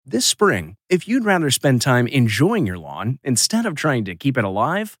This spring, if you'd rather spend time enjoying your lawn instead of trying to keep it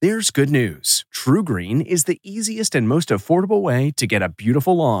alive, there's good news. TruGreen is the easiest and most affordable way to get a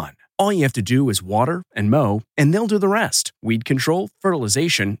beautiful lawn. All you have to do is water and mow, and they'll do the rest. Weed control,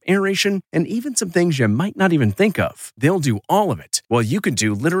 fertilization, aeration, and even some things you might not even think of. They'll do all of it, while you can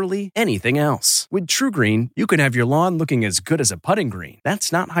do literally anything else. With TruGreen, you can have your lawn looking as good as a putting green.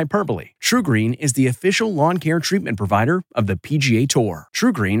 That's not hyperbole. TruGreen is the official lawn care treatment provider of the PGA Tour.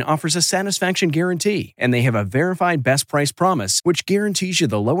 TruGreen offers a satisfaction guarantee, and they have a verified best price promise, which guarantees you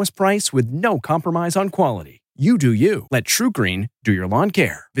the lowest price with no compromise on quality. You do you. Let TruGreen do your lawn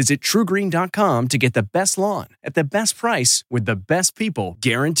care. Visit TruGreen.com to get the best lawn at the best price with the best people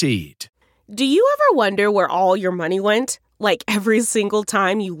guaranteed. Do you ever wonder where all your money went? Like every single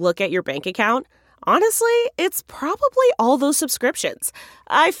time you look at your bank account? Honestly, it's probably all those subscriptions.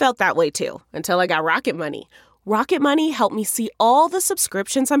 I felt that way too, until I got Rocket Money. Rocket Money helped me see all the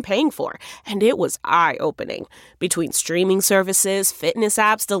subscriptions I'm paying for, and it was eye-opening. Between streaming services, fitness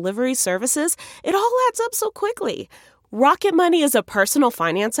apps, delivery services, it all adds up so quickly. Rocket Money is a personal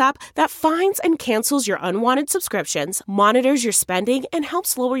finance app that finds and cancels your unwanted subscriptions, monitors your spending, and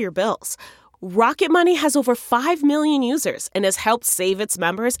helps lower your bills. Rocket Money has over 5 million users and has helped save its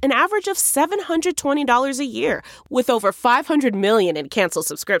members an average of $720 a year, with over 500 million in canceled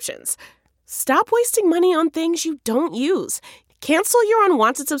subscriptions. Stop wasting money on things you don't use. Cancel your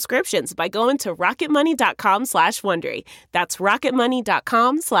unwanted subscriptions by going to rocketmoney.com/Wondery. That's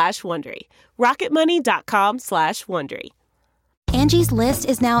rocketmoney.com/Wondery. rocketmoney.com/Wondery. Angie's List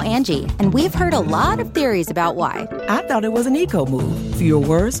is now Angie, and we've heard a lot of theories about why. I thought it was an eco move. Fewer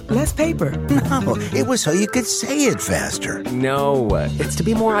words, less paper. No, it was so you could say it faster. No, it's to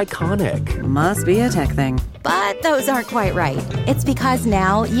be more iconic. Must be a tech thing. But those aren't quite right. It's because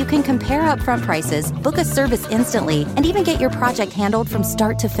now you can compare upfront prices, book a service instantly, and even get your project handled from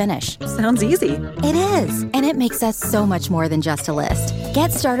start to finish. Sounds easy. It is, and it makes us so much more than just a list.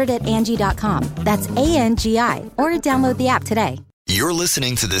 Get started at Angie.com. That's ANGI, or download the app today. You're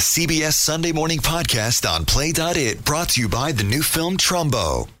listening to the CBS Sunday Morning Podcast on Play.it, brought to you by the new film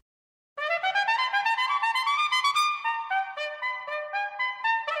Trumbo.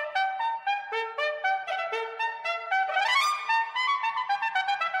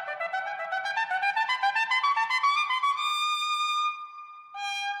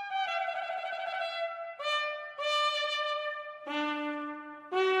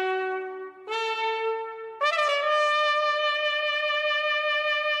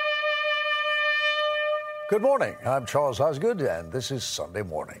 Good morning. I'm Charles Osgood, and this is Sunday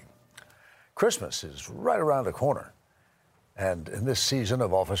Morning. Christmas is right around the corner. And in this season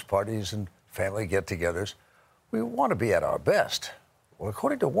of office parties and family get-togethers, we want to be at our best. Well,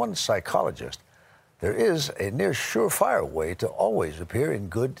 according to one psychologist, there is a near surefire way to always appear in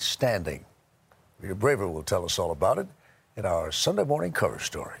good standing. Rita Braver will tell us all about it in our Sunday Morning cover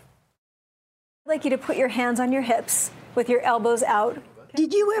story. I'd like you to put your hands on your hips with your elbows out.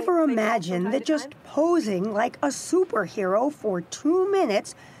 Did you ever imagine that just posing like a superhero for 2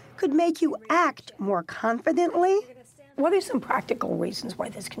 minutes could make you act more confidently? What are some practical reasons why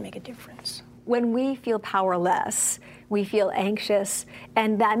this can make a difference? When we feel powerless, we feel anxious,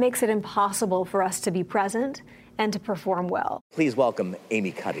 and that makes it impossible for us to be present and to perform well. Please welcome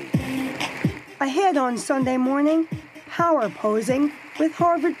Amy Cuddy. Ahead on Sunday Morning, power posing with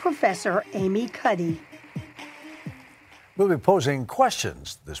Harvard professor Amy Cuddy. We'll be posing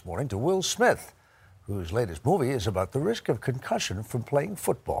questions this morning to Will Smith, whose latest movie is about the risk of concussion from playing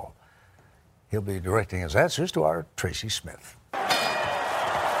football. He'll be directing his answers to our Tracy Smith.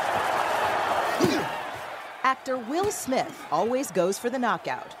 Actor Will Smith always goes for the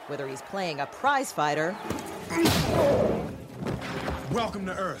knockout, whether he's playing a prize fighter. Welcome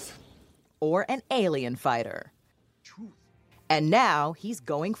to Earth. Or an alien fighter. Truth. And now he's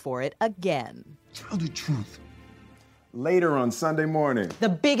going for it again. Tell the truth. Later on Sunday morning. The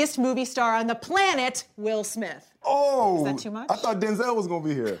biggest movie star on the planet, Will Smith. Oh! Is that too much? I thought Denzel was going to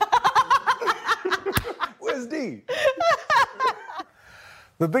be here. Where's D?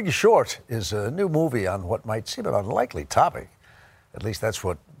 The Big Short is a new movie on what might seem an unlikely topic. At least that's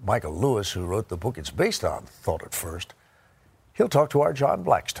what Michael Lewis, who wrote the book it's based on, thought at first. He'll talk to our John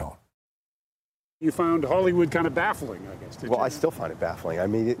Blackstone. You found Hollywood kind of baffling, I guess. Well, I still find it baffling. I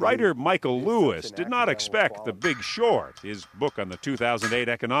mean, writer Michael Lewis did not expect The Big Short, his book on the 2008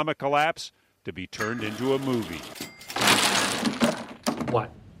 economic collapse, to be turned into a movie. What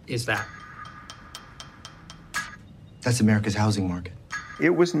is that? That's America's housing market.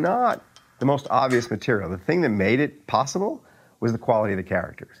 It was not the most obvious material. The thing that made it possible was the quality of the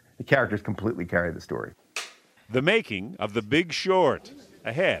characters. The characters completely carried the story. The making of The Big Short.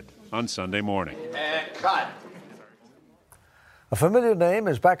 ahead on Sunday Morning. And cut. A familiar name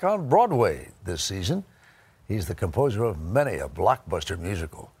is back on Broadway this season. He's the composer of many a blockbuster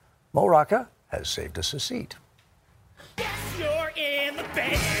musical. Mo Rocca has saved us a seat. You're in the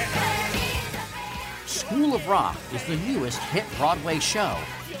band. School of Rock is the newest hit Broadway show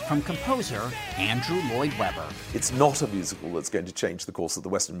from composer Andrew Lloyd Webber. It's not a musical that's going to change the course of the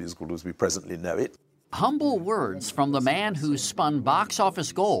Western musical as we presently know it. Humble words from the man who spun box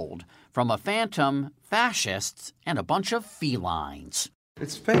office gold from a phantom, fascists, and a bunch of felines.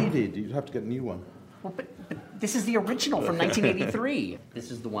 It's faded. You'd have to get a new one. Well, but this is the original from 1983.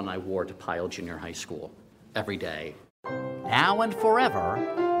 This is the one I wore to Pyle Junior High School every day. Now and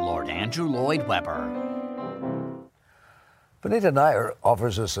forever, Lord Andrew Lloyd Webber. Benita Nair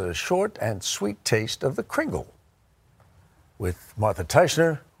offers us a short and sweet taste of the Kringle. With Martha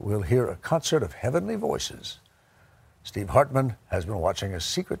Teichner, we'll hear a concert of heavenly voices. Steve Hartman has been watching a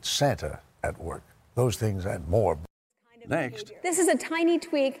secret Santa at work. Those things and more. Next, This is a tiny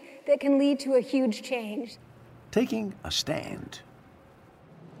tweak that can lead to a huge change. taking a stand.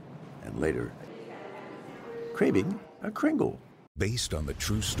 And later, craving a Kringle. Based on the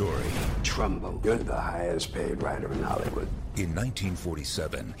true story. Trumbo, you're the highest paid writer in Hollywood. In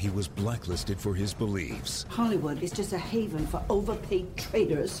 1947, he was blacklisted for his beliefs. Hollywood is just a haven for overpaid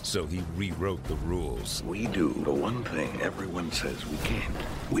traders. So he rewrote the rules. We do the one thing everyone says we can't.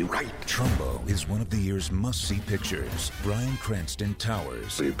 We write. Trumbo is one of the year's must-see pictures. Bryan Cranston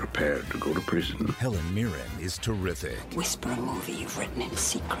towers. Are you prepared to go to prison? Helen Mirren is terrific. Whisper a movie you've written in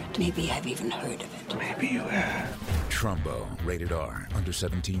secret. Maybe I've even heard of it. Maybe you have. Trumbo, rated R, under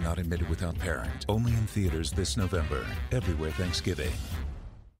 17, not admitted without parent. Only in theaters this November. Everywhere Thanksgiving.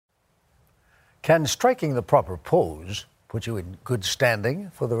 Can striking the proper pose put you in good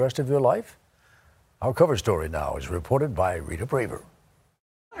standing for the rest of your life? Our cover story now is reported by Rita Braver.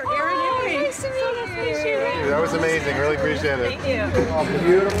 Nice to meet you. That was amazing. Really appreciate it. Thank you. Oh,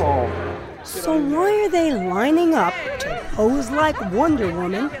 beautiful. So why are they lining up to pose like Wonder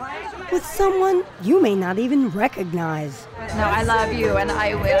Woman with someone you may not even recognize? No, I love you, and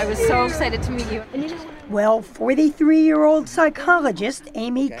I was so excited to meet you. Well, 43-year-old psychologist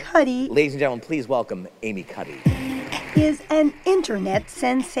Amy Cuddy Ladies and gentlemen, please welcome Amy Cuddy. is an internet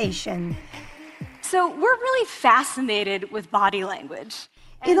sensation. So we're really fascinated with body language.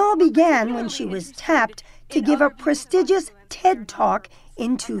 It all began when she was tapped to give a prestigious TED Talk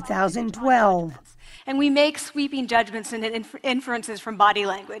in 2012. And we make sweeping judgments and inferences from body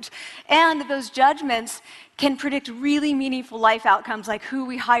language. And those judgments can predict really meaningful life outcomes, like who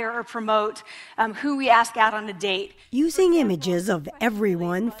we hire or promote, who we ask out on a date. Using images of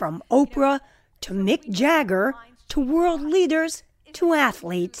everyone from Oprah to Mick Jagger to world leaders to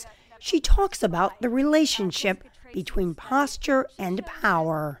athletes, she talks about the relationship between posture and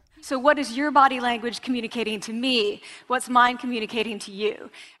power. So what is your body language communicating to me? What's mine communicating to you?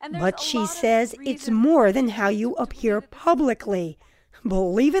 But she says it's more than how you appear publicly.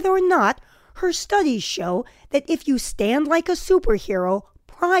 Believe it or not, her studies show that if you stand like a superhero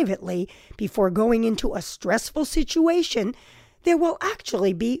privately before going into a stressful situation, there will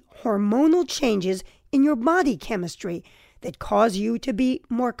actually be hormonal changes in your body chemistry that cause you to be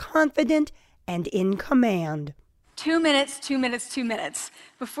more confident and in command. 2 minutes, 2 minutes, 2 minutes.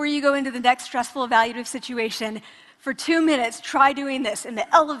 Before you go into the next stressful evaluative situation, for 2 minutes, try doing this in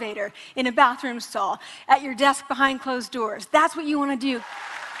the elevator, in a bathroom stall, at your desk behind closed doors. That's what you want to do.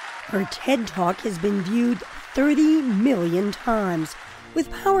 Her TED Talk has been viewed 30 million times,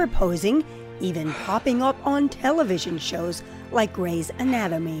 with power posing even popping up on television shows like Grey's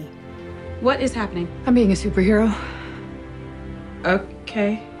Anatomy. What is happening? I'm being a superhero.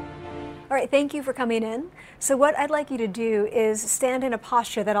 Okay. All right, thank you for coming in. So what I'd like you to do is stand in a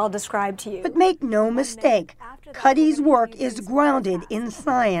posture that I'll describe to you. But make no mistake, Cuddy's work is grounded in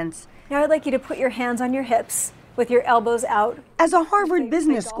science. Now I'd like you to put your hands on your hips with your elbows out. As a Harvard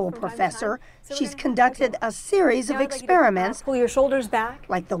Business School professor, she's conducted a series of experiments. Pull your shoulders back.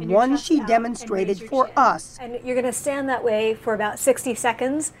 Like the one she demonstrated for us. And you're going to stand that way for about 60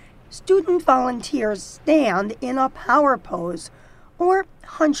 seconds. Student volunteers stand in a power pose or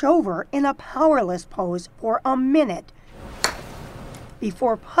hunch over in a powerless pose for a minute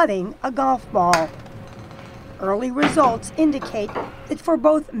before putting a golf ball. Early results indicate that for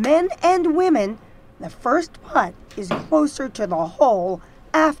both men and women, the first putt is closer to the hole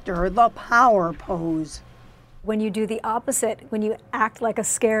after the power pose. When you do the opposite, when you act like a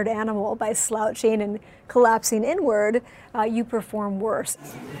scared animal by slouching and collapsing inward, you perform worse.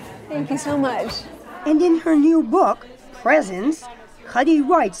 Thank you so much. And in her new book, Presence, Cuddy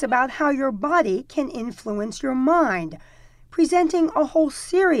writes about how your body can influence your mind, presenting a whole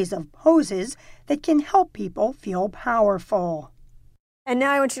series of poses that can help people feel powerful. And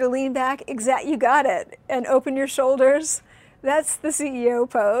now I want you to lean back, you got it, and open your shoulders. That's the CEO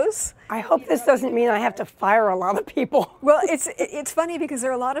pose. I hope this doesn't mean I have to fire a lot of people. Well, it's funny because there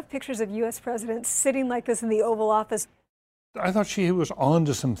are a lot of pictures of U.S. presidents sitting like this in the Oval Office. I thought she was on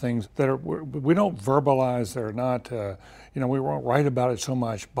to some things that we don't verbalize. They're not, we won't write about it so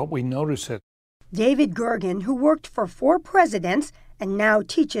much, but we notice it. David Gergen, who worked for 4 presidents and now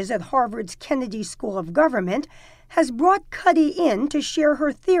teaches at Harvard's Kennedy School of Government, has brought Cuddy in to share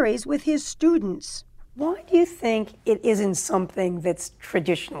her theories with his students. Why do you think it isn't something that's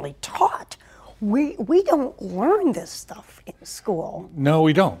traditionally taught? We don't learn this stuff in school. No,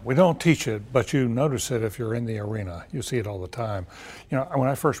 we don't. We don't teach it, but you notice it if you're in the arena. You see it all the time. When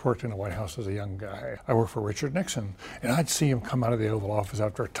I first worked in the White House as a young guy, I worked for Richard Nixon, and I'd see him come out of the Oval Office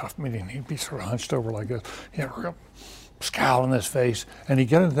after a tough meeting. He'd be sort of hunched over like this. He had a real scowl on his face, and he'd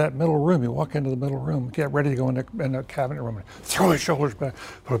get into that middle room. He'd walk into the middle room, get ready to go in the cabinet room, and throw his shoulders back,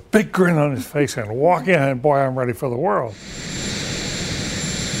 put a big grin on his face, and walk in, and boy, I'm ready for the world.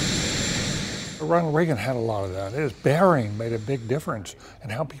 Ronald Reagan had a lot of that. His bearing made a big difference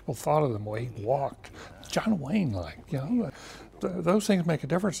in how people thought of him, the way he walked. John Wayne, those things make a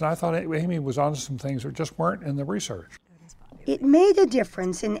difference, and I thought Amy was onto some things that just weren't in the research. It made a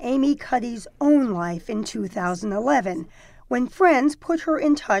difference in Amy Cuddy's own life in 2011, when friends put her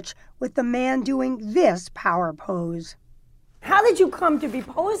in touch with the man doing this power pose. How did you come to be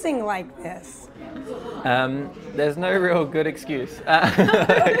posing like this? There's no real good excuse.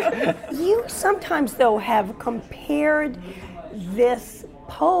 You sometimes, though, have compared this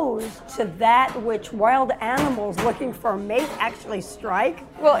pose to that which wild animals looking for a mate actually strike.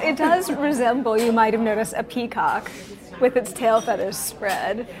 Well, it does resemble, you might have noticed, a peacock with its tail feathers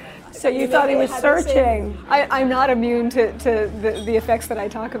spread. So you thought he was searching. I'm not immune to the effects that I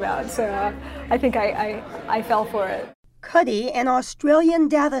talk about, so I think I fell for it. Cuddy and Australian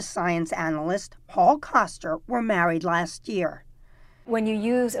data science analyst Paul Coster were married last year. When you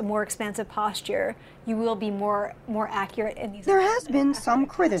use a more expansive posture, you will be more accurate in these. There has been some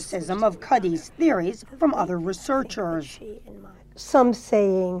criticism of Cuddy's theories from other researchers. Some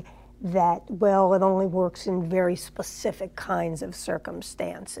saying that, well, it only works in very specific kinds of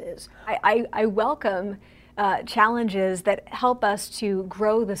circumstances. I welcome challenges that help us to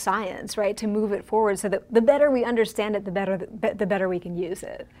grow the science, right, to move it forward so that the better we understand it, the better we can use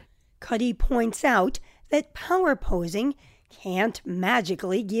it. Cuddy points out that power posing can't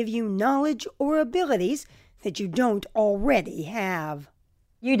magically give you knowledge or abilities that you don't already have.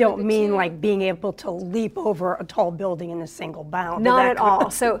 You don't mean like being able to leap over a tall building in a single bound? Not at all.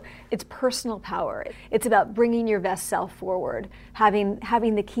 So it's personal power. It's about bringing your best self forward, having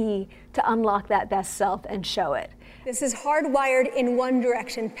the key to unlock that best self and show it. This is hardwired in one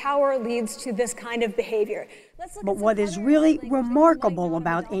direction. Power leads to this kind of behavior. But what is really remarkable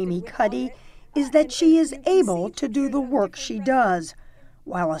about Amy Cuddy is that she is able to do the work she does.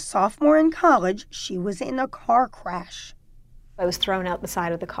 While a sophomore in college, she was in a car crash. I was thrown out the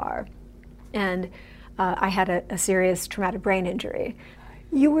side of the car, and I had a serious traumatic brain injury.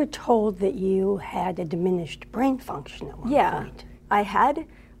 You were told that you had a diminished brain function at one point. I had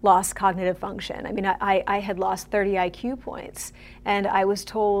lost cognitive function. I mean, I had lost 30 IQ points, and I was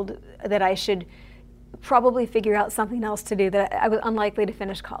told that I should probably figure out something else to do, that I was unlikely to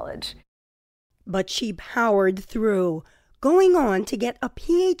finish college. But she powered through, going on to get a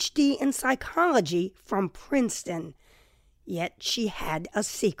PhD in psychology from Princeton. Yet she had a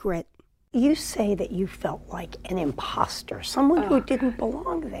secret. You say that you felt like an imposter, someone who didn't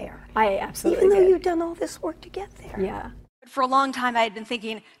belong there. I absolutely Even though did. you've done all this work to get there. Yeah. For a long time, I had been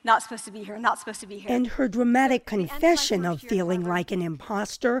thinking, not supposed to be here, not supposed to be here. And her dramatic confession of feeling like an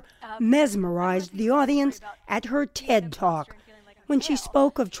imposter mesmerized the audience at her TED Talk when she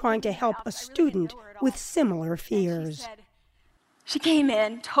spoke of trying to help a student with similar fears. She came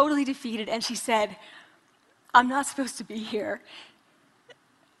in totally defeated, and she said, I'm not supposed to be here.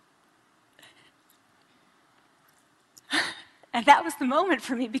 And that was the moment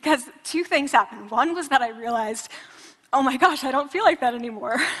for me, because two things happened. One was that I realized, oh my gosh, I don't feel like that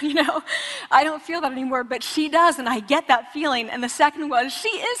anymore. I don't feel that anymore, but she does, and I get that feeling. And the second was, she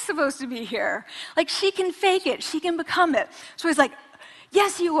is supposed to be here. Like, she can fake it, she can become it. So he's like,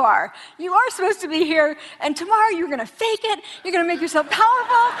 yes, you are. You are supposed to be here, and tomorrow you're gonna fake it, you're gonna make yourself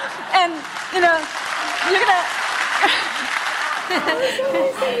powerful, and you're gonna...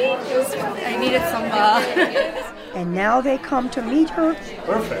 I needed some And now they come to meet her.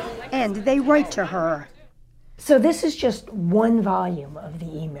 Perfect. And they write to her. So this is just one volume of the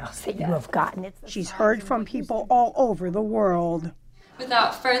emails that you have gotten. She's heard from people all over the world.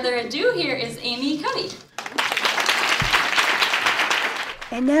 Without further ado, here is Amy Cuddy.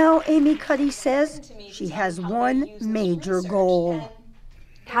 And now Amy Cuddy says she has one major goal.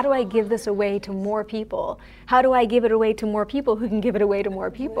 How do I give this away to more people? How do I give it away to more people who can give it away to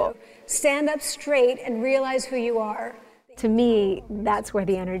more people? Stand up straight and realize who you are. To me, that's where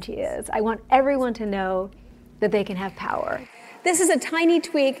the energy is. I want everyone to know that they can have power. This is a tiny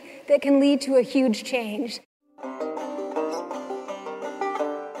tweak that can lead to a huge change.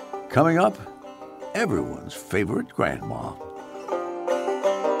 Coming up, everyone's favorite grandma.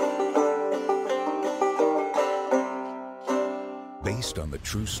 Based on the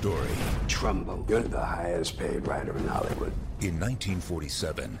true story. Trumbo, you're the highest paid writer in Hollywood. In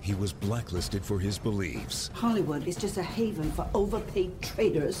 1947, he was blacklisted for his beliefs. Hollywood is just a haven for overpaid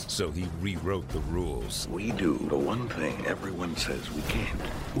traders. So he rewrote the rules. We do the one thing everyone says we can't.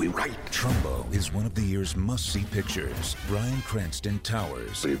 We write. Trumbo is one of the year's must-see pictures. Bryan Cranston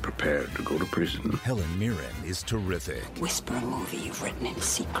towers. Be prepared to go to prison. Helen Mirren is terrific. Whisper a movie you've written in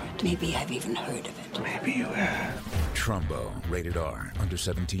secret. Maybe I've even heard of it. Maybe you have. Trumbo, rated R, under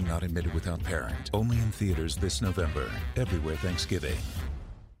 17, not admitted without parent. Only in theaters this November. Everywhere Thanksgiving.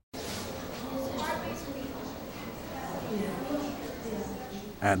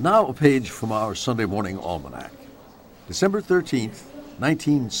 And now a page from our Sunday morning almanac. December 13th,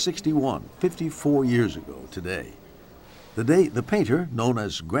 1961, 54 years ago today. The day the painter, known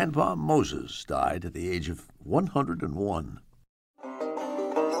as Grandpa Moses, died at the age of 101.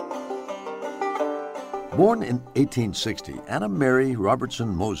 Born in 1860, Anna Mary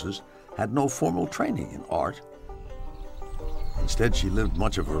Robertson Moses had no formal training in art. Instead, she lived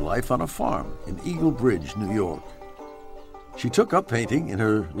much of her life on a farm in Eagle Bridge, New York. She took up painting in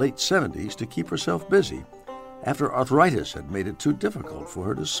her late 70s to keep herself busy after arthritis had made it too difficult for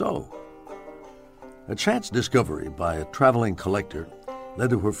her to sew. A chance discovery by a traveling collector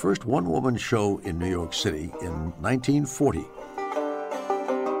led to her first one-woman show in New York City in 1940.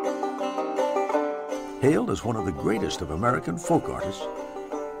 Hailed as one of the greatest of American folk artists,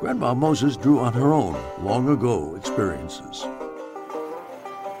 Grandma Moses drew on her own long-ago experiences.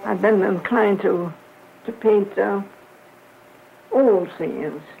 I've been inclined to paint old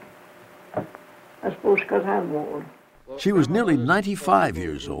scenes, I suppose because I'm old. She was nearly 95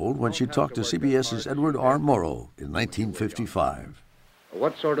 years old when she talked to CBS's Edward R. Murrow in 1955.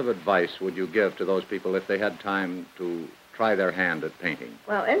 What sort of advice would you give to those people if they had time to try their hand at painting?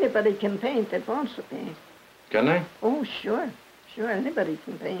 Well, anybody can paint that wants to paint. Can they? Oh, sure. Sure, anybody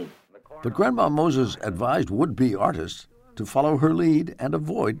can paint. But Grandma Moses advised would-be artists to follow her lead and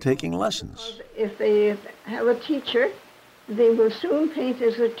avoid taking lessons. If they have a teacher, they will soon paint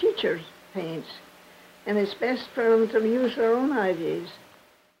as the teacher paints. And it's best for them to use their own ideas.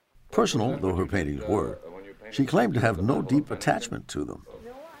 Personal though her paintings were, she claimed to have no deep attachment to them.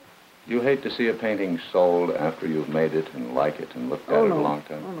 You hate to see a painting sold after you've made it and like it and looked at it a long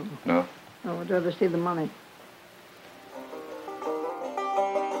time? Oh, no. No? No, I'd rather see the money.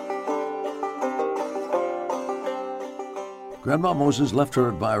 Grandma Moses left her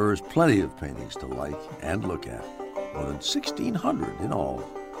admirers plenty of paintings to like and look at, more than 1,600 in all.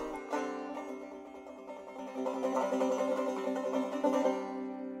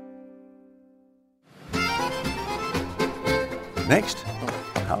 Next,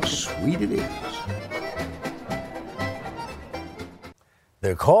 how sweet it is.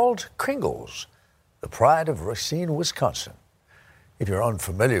 They're called Kringles, the pride of Racine, Wisconsin. If you're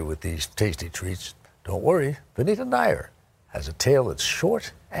unfamiliar with these tasty treats, don't worry, Benita Nair has a tale that's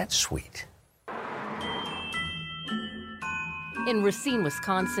short and sweet. In Racine,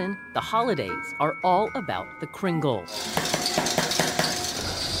 Wisconsin, the holidays are all about the Kringle.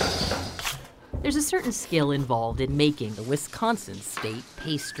 There's a certain skill involved in making the Wisconsin state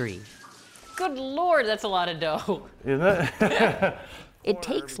pastry. Good Lord, that's a lot of dough. Isn't it? It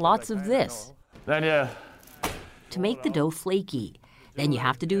takes lots of this Then to make the dough flaky. Then you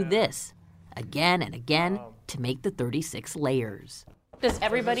have to do this again and again to make the 36 layers. Does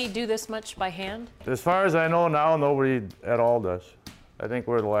everybody do this much by hand? as far as I know now, nobody at all does. I think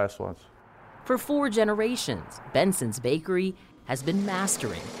we're the last ones. For 4 generations, Benson's Bakery has been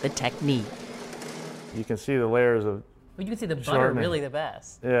mastering the technique. You can see the layers of Well, you can see the butter shortening. really the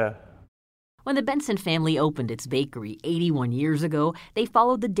best. Yeah. When the Benson family opened its bakery 81 years ago, they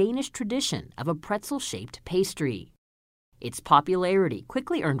followed the Danish tradition of a pretzel-shaped pastry. Its popularity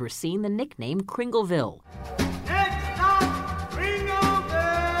quickly earned Racine the nickname Kringleville.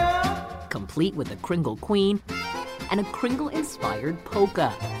 Complete with a Kringle Queen and a Kringle-inspired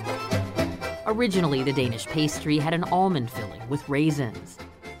polka. Originally, the Danish pastry had an almond filling with raisins.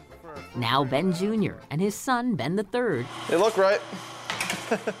 Now Ben Jr. and his son Ben III They look right.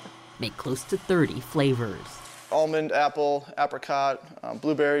 make close to 30 flavors. Almond, apple, apricot,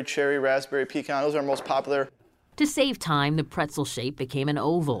 blueberry, cherry, raspberry, pecan. Those are our most popular. To save time, the pretzel shape became an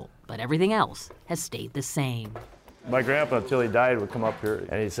oval, but everything else has stayed the same. My grandpa, until he died, would come up here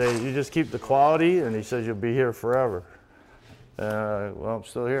and he'd say, you just keep the quality, and he says, you'll be here forever. Well, I'm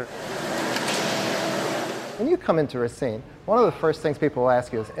still here. When you come into Racine, one of the first things people will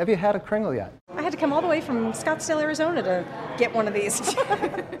ask you is, have you had a Kringle yet? I had to come all the way from Scottsdale, Arizona to get one of these.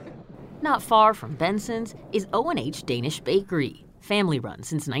 Not far from Benson's is O&H Danish Bakery, family run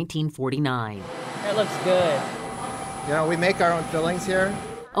since 1949. That looks good. You know, we make our own fillings here.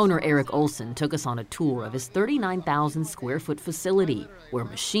 Owner Eric Olson took us on a tour of his 39,000 square foot facility, where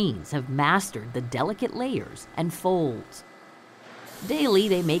machines have mastered the delicate layers and folds. Daily,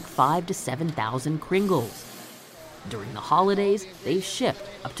 they make 5,000 to 7,000 Kringles. During the holidays, they've shipped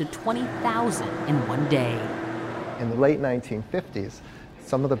up to 20,000 in one day. In the late 1950s,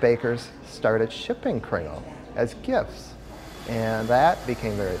 some of the bakers started shipping Kringle as gifts, and that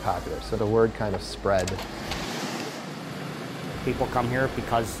became very popular, so the word kind of spread. People come here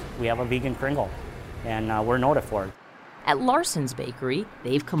because we have a vegan Kringle, and we're noted for it. At Larson's Bakery,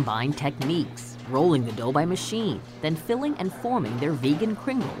 they've combined techniques, rolling the dough by machine, then filling and forming their vegan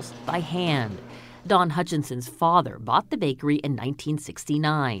Kringles by hand. Don Hutchinson's father bought the bakery in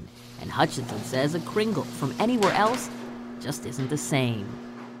 1969, and Hutchinson says a Kringle from anywhere else just isn't the same.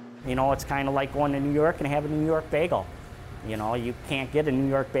 You know, it's kind of like going to New York and having a New York bagel. You know, you can't get a New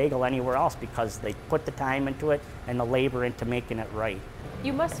York bagel anywhere else because they put the time into it and the labor into making it right.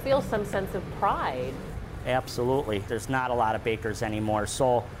 You must feel some sense of pride. Absolutely. There's not a lot of bakers anymore,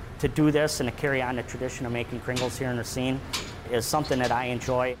 so to do this and to carry on the tradition of making Kringles here in Racine is something that I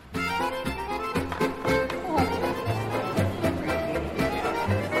enjoy.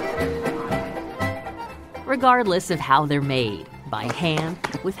 Regardless of how they're made, by hand,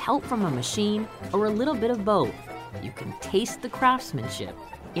 with help from a machine, or a little bit of both, you can taste the craftsmanship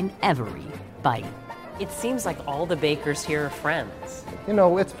in every bite. It seems like all the bakers here are friends. You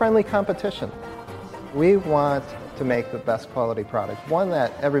know, it's friendly competition. We want to make the best quality product, one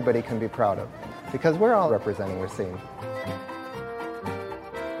that everybody can be proud of, because we're all representing Racine.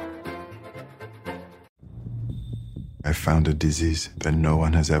 I found a disease that no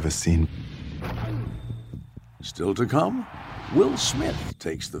one has ever seen. Still to come, Will Smith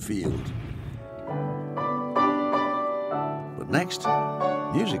takes the field. But next,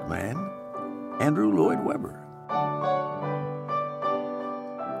 Music Man, Andrew Lloyd Webber.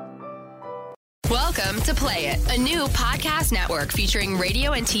 Welcome to Play It, a new podcast network featuring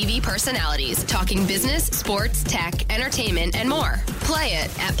radio and TV personalities talking business, sports, tech, entertainment, and more. Play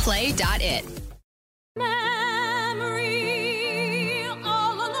it at play.it.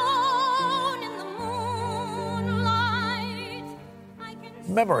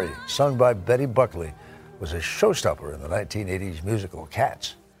 Memory, sung by Betty Buckley, was a showstopper in the 1980s musical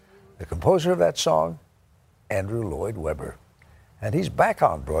Cats. The composer of that song, Andrew Lloyd Webber. And he's back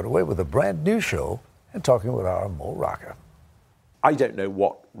on Broadway with a brand new show and talking with our Mo Rocca. I don't know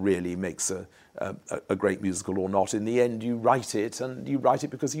what really makes a great musical or not. In the end, you write it, and you write it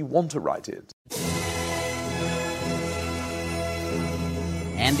because you want to write it.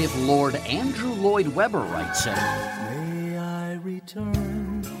 And if Lord Andrew Lloyd Webber writes it, may I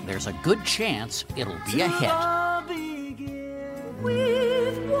return, there's a good chance it'll be a hit.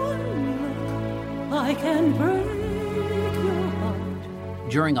 With one look, I can break your heart.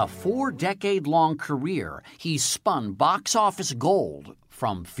 During a 4-decade-long career, he's spun box office gold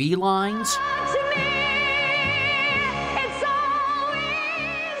from felines,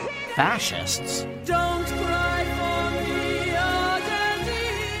 fascists, Don't cry for me,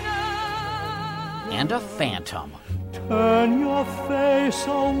 Argentina. and a phantom. Turn your face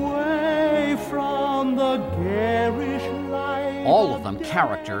away from the garish light. All of them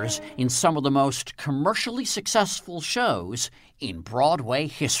characters in some of the most commercially successful shows in Broadway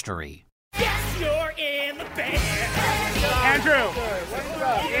history. Yes, you're in the band. Andrew.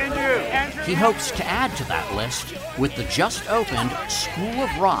 He hopes to add to that list with the just-opened School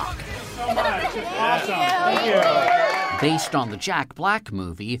of Rock. So much. Awesome. Thank you. Based on the Jack Black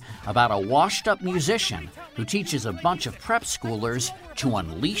movie about a washed-up musician who teaches a bunch of prep schoolers to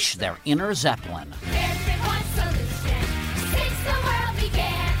unleash their inner Zeppelin.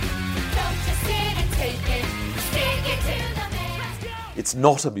 It's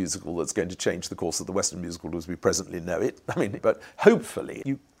not a musical that's going to change the course of the Western musical as we presently know it. But hopefully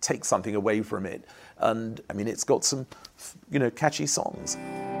you take something away from it. And, it's got some, catchy songs.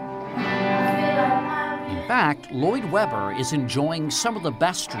 fact, Lloyd Webber is enjoying some of the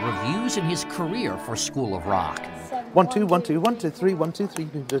best reviews in his career for School of Rock. 1 2 1 2 1 2 3 1 2 3.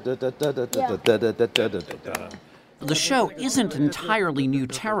 The show isn't entirely new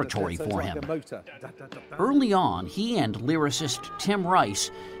territory for him. Early on, he and lyricist Tim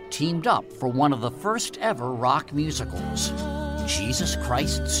Rice teamed up for one of the first ever rock musicals, Jesus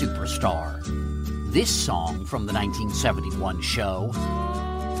Christ Superstar. This song from the 1971 show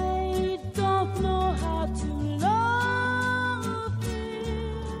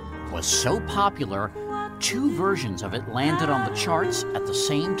was so popular, 2 versions of it landed on the charts at the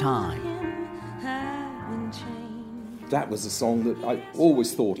same time. That was a song that I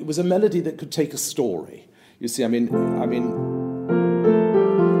always thought it was a melody that could take a story. You see, it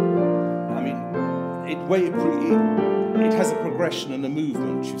has a progression and a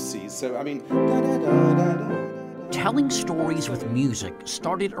movement, you see. So, Telling stories with music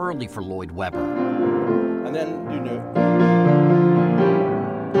started early for Lloyd Webber. And then,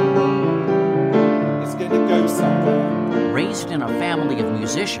 it's going to go somewhere. Raised in a family of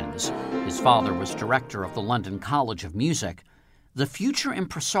musicians, his father was director of the London College of Music, the future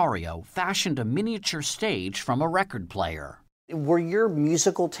impresario fashioned a miniature stage from a record player. Were your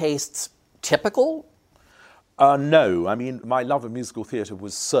musical tastes typical? No, my love of musical theatre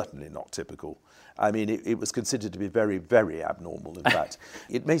was certainly not typical. It was considered to be very, very abnormal, in fact.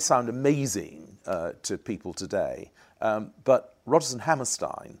 It may sound amazing to people today, but Rodgers and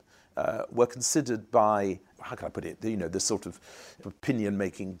Hammerstein were considered by, how can I put it, the sort of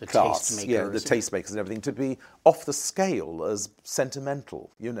opinion-making class, the tastemakers and everything, to be off the scale as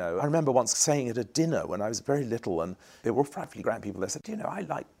sentimental, I remember once saying at a dinner when I was very little, and they were frightfully grand people, they said, I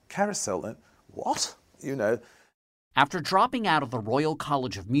like Carousel. And, what? After dropping out of the Royal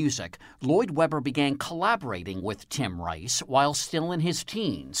College of Music, Lloyd Webber began collaborating with Tim Rice while still in his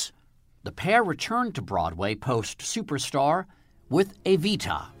teens. The pair returned to Broadway post-Superstar with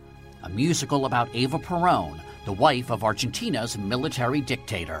Evita, a musical about Eva Perón, the wife of Argentina's military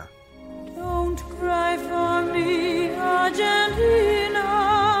dictator. Don't cry for me, Argentina.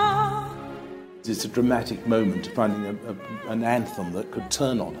 It's a dramatic moment, finding an anthem that could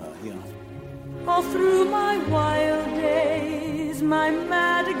turn on her, All through my wild days, my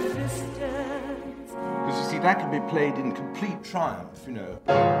mad existence. Because you see, that can be played in complete triumph,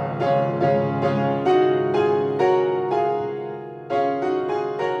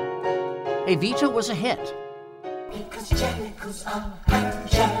 Evita was a hit. Because Jellicles are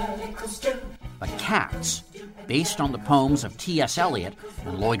Jellicles too. But Cats, based on the poems of T.S. Eliot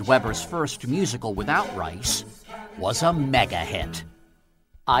and Lloyd Webber's first musical without Rice, was a mega hit.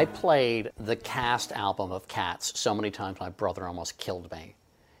 I played the cast album of Cats so many times my brother almost killed me.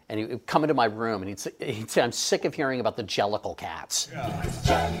 And he'd come into my room and he'd say, I'm sick of hearing about the Jellicle Cats. Because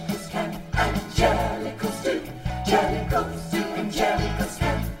Jellicles can and Jellicles do. Jellicles do and Jellicles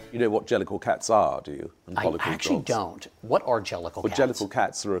can. You know what Jellicle Cats are, do you? And I actually don't. What are Jellicle Cats? Well, Jellicle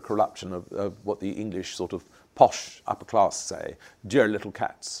Cats are a corruption of what the English sort of posh upper class say, dear little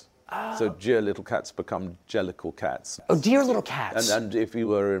cats. Oh. So dear little cats become Jellicle Cats. Oh, dear little cats. And if you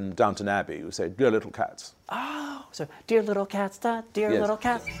were in Downton Abbey, you would say, dear little cats. Oh, so dear little cats, dear little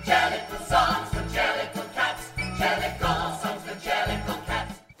cats. Jellicle songs for Jellicle cats. Jellicle songs for Jellicle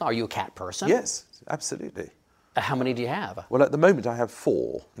cats. Are you a cat person? Yes, absolutely. How many do you have? Well, at the moment I have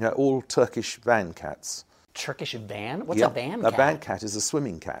 4, all Turkish van cats. Turkish van? What's a van cat? A van cat is a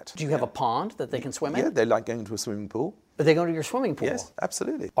swimming cat. Do you have a pond that they can swim in? Yeah, they like going to a swimming pool. They go to your swimming pool? Yes,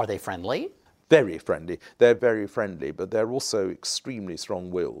 absolutely. Are they friendly? Very friendly. They're very friendly, but they're also extremely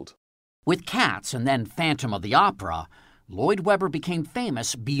strong-willed. With Cats and then Phantom of the Opera, Lloyd Webber became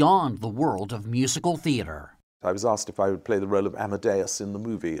famous beyond the world of musical theater. I was asked if I would play the role of Amadeus in the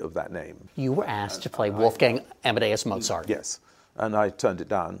movie of that name. You were asked to play Wolfgang Amadeus Mozart. Yes, and I turned it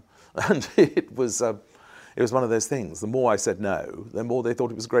down. And it was one of those things. The more I said no, the more they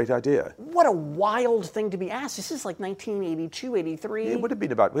thought it was a great idea. What a wild thing to be asked. This is like 1982, 83. It would have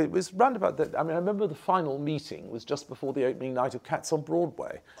been it was round about that. I remember the final meeting was just before the opening night of Cats on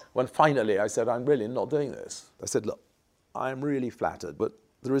Broadway, when finally I said, I'm really not doing this. I said, look, I'm really flattered, but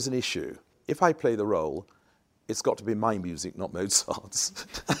there is an issue. If I play the role, it's got to be my music, not Mozart's.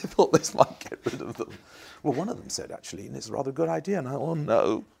 I thought this might get rid of them. Well, one of them said, actually, and it's a rather good idea. And I thought,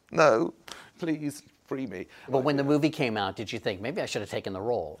 oh, no, please free me. But when the movie came out, did you think, maybe I should have taken the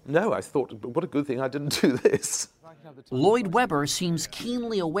role? No, I thought, what a good thing I didn't do this. Lloyd Webber seems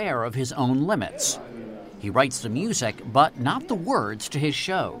keenly aware of his own limits. He writes the music, but not the words to his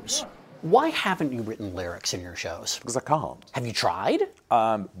shows. Why haven't you written lyrics in your shows? Because I can't. Have you tried?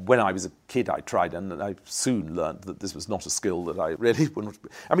 When I was a kid, I tried, and I soon learned that this was not a skill that I really wouldn't.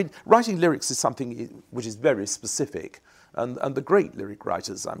 I mean, writing lyrics is something which is very specific, and the great lyric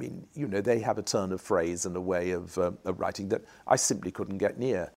writers, I mean, you know, they have a turn of phrase and a way of writing that I simply couldn't get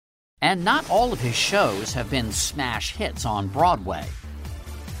near. And not all of his shows have been smash hits on Broadway.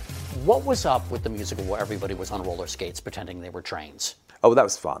 What was up with the musical where everybody was on roller skates pretending they were trains? Oh, that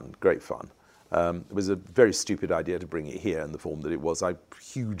was fun, great fun. It was a very stupid idea to bring it here in the form that it was. I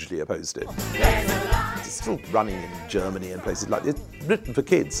hugely opposed it. It's still running in Germany and places like this. It's written for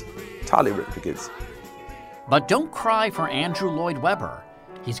kids, entirely written for kids. But don't cry for Andrew Lloyd Webber.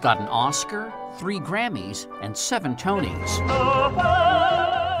 He's got an Oscar, 3 Grammys, and 7 Tonys.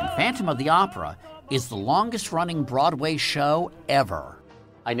 And Phantom of the Opera is the longest-running Broadway show ever.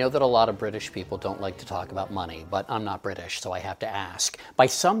 I know that a lot of British people don't like to talk about money, but I'm not British, so I have to ask. By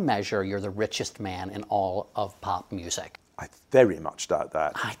some measure, you're the richest man in all of pop music. I very much doubt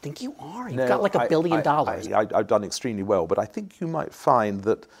that. I think you are. You've got like $1 billion. I've done extremely well, but I think you might find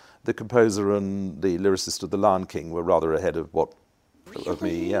that the composer and the lyricist of The Lion King were rather ahead of of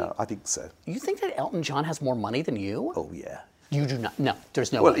me. Yeah, I think so. You think that Elton John has more money than you? Oh, yeah. You do not. No,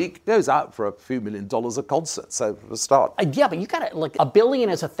 there's no way. way. Well, he goes out for a few $1 million a concert, so for a start. Yeah, but you got to, like, $1 billion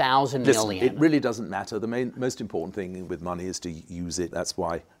is 1,000 million. It really doesn't matter. The most important thing with money is to use it. That's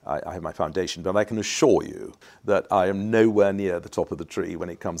why I have my foundation. But I can assure you that I am nowhere near the top of the tree when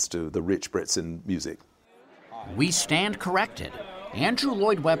it comes to the rich Brits in music. We stand corrected. Andrew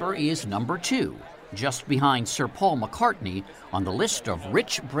Lloyd Webber is number 2, just behind Sir Paul McCartney on the list of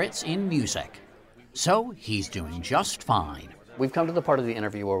rich Brits in music. So he's doing just fine. We've come to the part of the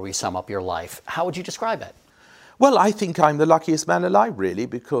interview where we sum up your life. How would you describe it? Well, I think I'm the luckiest man alive, really,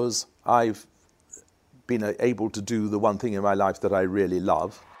 because I've been able to do the one thing in my life that I really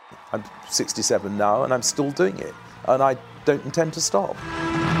love. I'm 67 now, and I'm still doing it, and I don't intend to stop.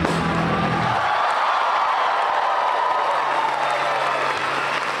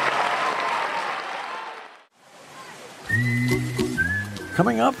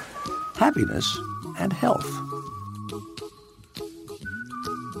 Coming up, happiness and health.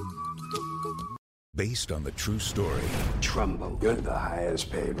 Based on the true story. Trumbo, you're the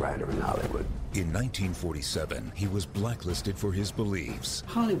highest paid writer in Hollywood. In 1947, he was blacklisted for his beliefs.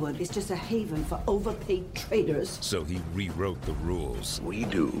 Hollywood is just a haven for overpaid traders. So he rewrote the rules. We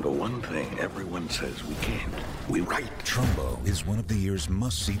do the one thing everyone says we can't. We write. Trumbo is one of the year's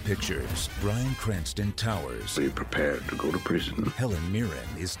must-see pictures. Bryan Cranston towers. Are you prepared to go to prison? Helen Mirren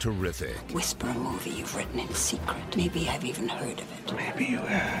is terrific. Whisper a movie you've written in secret. Maybe I've even heard of it. Maybe you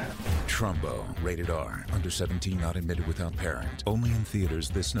have. Trumbo, rated R, under 17, not admitted without parent. Only in theaters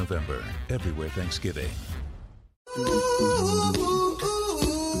this November. Everywhere Thanksgiving.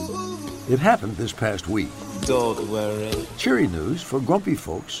 It happened this past week. Don't worry. Cheery news for grumpy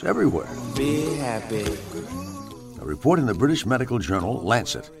folks everywhere. Be happy. A report in the British medical journal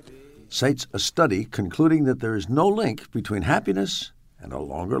Lancet cites a study concluding that there is no link between happiness and a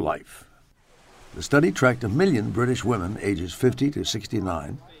longer life. The study tracked 1 million British women ages 50 to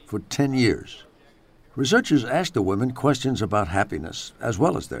 69 for 10 years. Researchers asked the women questions about happiness as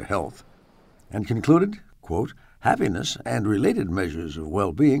well as their health and concluded, quote, happiness and related measures of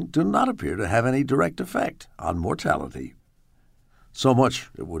well-being do not appear to have any direct effect on mortality. So much,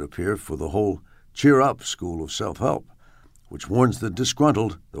 it would appear, for the whole cheer up school of self-help, which warns the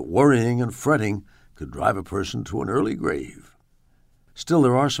disgruntled that worrying and fretting could drive a person to an early grave. Still,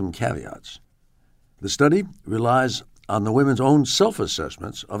 there are some caveats. The study relies on the women's own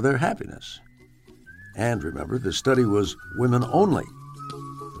self-assessments of their happiness. And remember, the study was women only.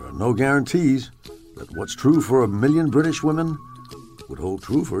 There are no guarantees that what's true for 1 million British women would hold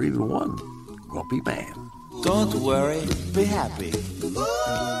true for even one grumpy man. Don't worry, be happy.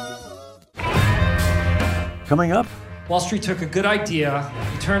 Coming up, Wall Street took a good idea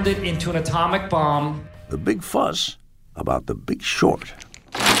and turned it into an atomic bomb. The big fuss about The Big Short.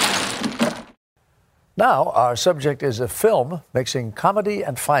 Now, our subject is a film mixing comedy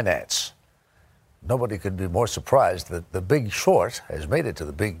and finance. Nobody could be more surprised that The Big Short has made it to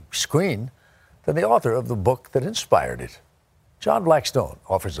the big screen than the author of the book that inspired it. John Blackstone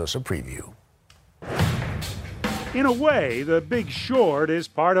offers us a preview. In a way, The Big Short is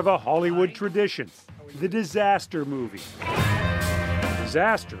part of a Hollywood tradition, the disaster movie.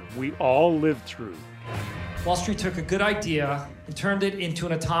 Disaster we all lived through. Wall Street took a good idea and turned it into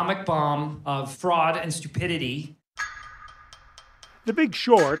an atomic bomb of fraud and stupidity. The Big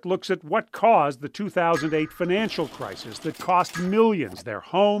Short looks at what caused the 2008 financial crisis that cost millions their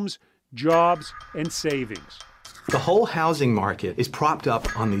homes, jobs, and savings. The whole housing market is propped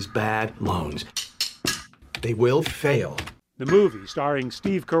up on these bad loans. They will fail. The movie, starring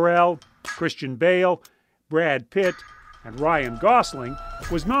Steve Carell, Christian Bale, Brad Pitt, and Ryan Gosling,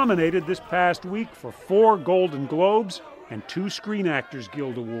 was nominated this past week for 4 Golden Globes and 2 Screen Actors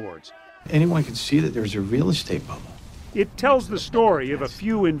Guild Awards. Anyone can see that there's a real estate bubble. It tells the story of a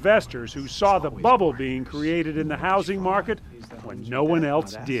few investors who saw the bubble being created in the housing market when no one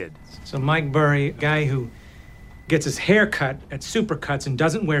else did. So Mike Burry, a guy who gets his hair cut at Supercuts and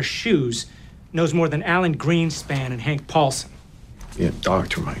doesn't wear shoes, knows more than Alan Greenspan and Hank Paulson. Yeah,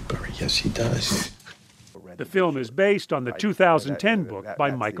 Dr. Mike Burry, yes, he does. The film is based on the 2010 book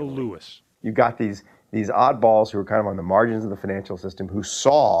by Michael Lewis. You got these oddballs who were kind of on the margins of the financial system who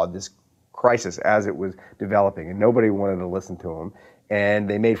saw this crisis as it was developing, and nobody wanted to listen to them, and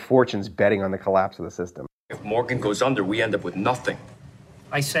they made fortunes betting on the collapse of the system. If Morgan goes under, we end up with nothing.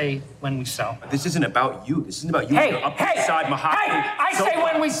 I say when we sell. This isn't about you. This isn't about you. You're up beside Mahogany. I say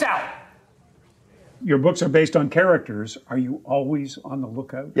when we sell. Your books are based on characters. Are you always on the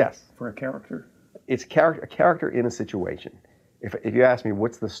lookout Yes. for a character? It's a character in a situation. If you ask me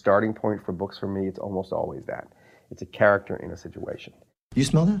what's the starting point for books for me, it's almost always that. It's a character in a situation. You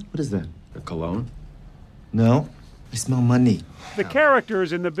smell that? What is that? A cologne? No, I smell money. The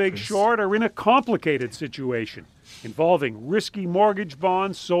characters in The Big Short are in a complicated situation involving risky mortgage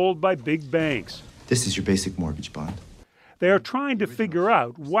bonds sold by big banks. This is your basic mortgage bond. They are trying to figure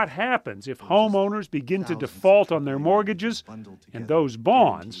out what happens if homeowners begin to default on their mortgages and those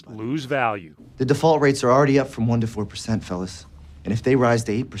bonds lose value. The default rates are already up from 1% to 4%, fellas. And if they rise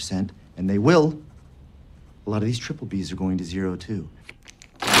to 8%, and they will, a lot of these triple Bs are going to 0 too.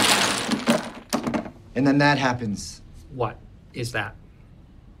 And then that happens. What is that?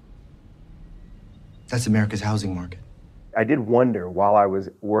 That's America's housing market. I did wonder while I was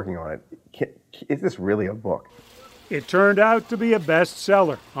working on it, is this really a book? It turned out to be a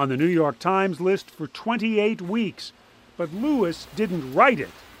bestseller on the New York Times list for 28 weeks. But Lewis didn't write it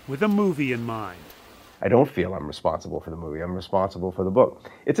with a movie in mind. I don't feel I'm responsible for the movie. I'm responsible for the book.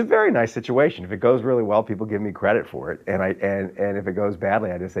 It's a very nice situation. If it goes really well, people give me credit for it. And if it goes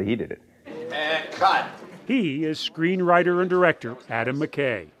badly, I just say he did it. And cut. He is screenwriter and director Adam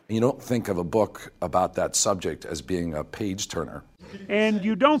McKay. You don't think of a book about that subject as being a page-turner. And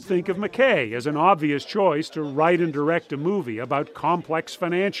you don't think of McKay as an obvious choice to write and direct a movie about complex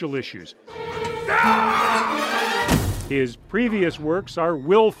financial issues. His previous works are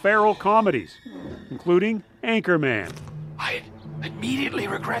Will Ferrell comedies, including Anchorman. I immediately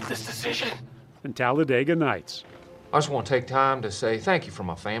regret this decision. And Talladega Nights. I just want to take time to say thank you for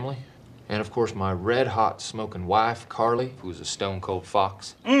my family. And of course, my red-hot smoking wife, Carly, who's a stone-cold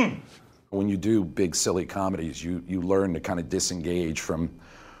fox. When you do big, silly comedies, you learn to kind of disengage from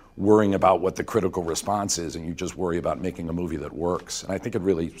worrying about what the critical response is, and you just worry about making a movie that works. And I think it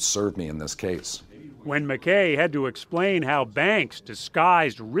really served me in this case. When McKay had to explain how banks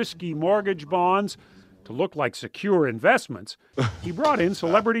disguised risky mortgage bonds to look like secure investments, he brought in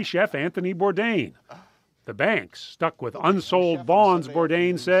celebrity chef Anthony Bourdain. The banks, stuck with unsold bonds,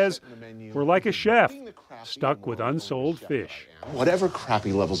 Bourdain says, were like a chef stuck with unsold fish. Whatever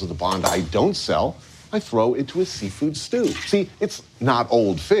crappy levels of the bond I don't sell, I throw into a seafood stew. See, it's not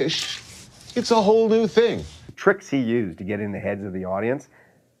old fish. It's a whole new thing. The tricks he used to get in the heads of the audience,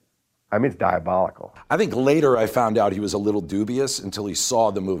 I mean, it's diabolical. I think later I found out he was a little dubious until he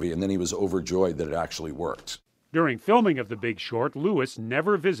saw the movie, and then he was overjoyed that it actually worked. During filming of The Big Short, Lewis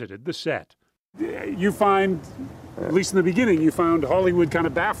never visited the set. You find, at least in the beginning, you found Hollywood kind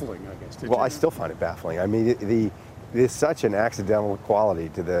of baffling, I guess. Well, I still find it baffling. I mean, there's such an accidental quality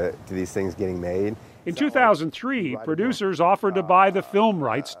to these things getting made. In 2003, producers offered to buy the film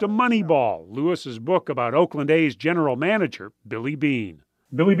rights to Moneyball, Lewis's book about Oakland A's general manager, Billy Beane.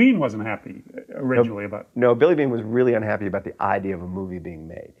 Billy Beane wasn't happy originally about it. No, Billy Beane was really unhappy about the idea of a movie being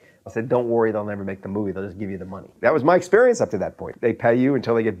made. I said, don't worry, they'll never make the movie. They'll just give you the money. That was my experience up to that point. They pay you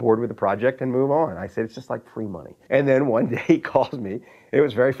until they get bored with the project and move on. I said, it's just like free money. And then one day he calls me. It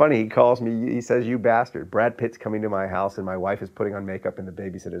was very funny. He calls me. He says, you bastard. Brad Pitt's coming to my house and my wife is putting on makeup and the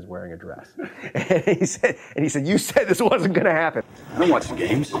babysitter's wearing a dress. And he said, you said this wasn't going to happen. I don't watch the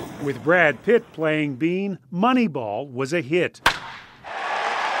games. With Brad Pitt playing Beane, Moneyball was a hit.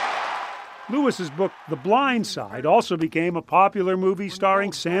 Lewis's book, The Blind Side, also became a popular movie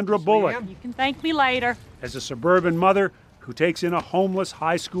starring Sandra Bullock. You can thank me later. As a suburban mother who takes in a homeless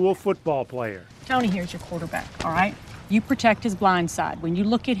high school football player. Tony here's your quarterback, all right? You protect his blind side. When you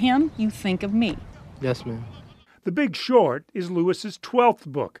look at him, you think of me. Yes, ma'am. The Big Short is Lewis's 12th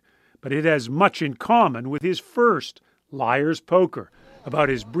book, but it has much in common with his first, Liar's Poker, about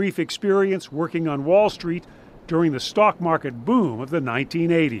his brief experience working on Wall Street during the stock market boom of the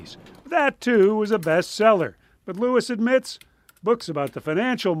 1980s. That, too, was a bestseller, but Lewis admits Books about the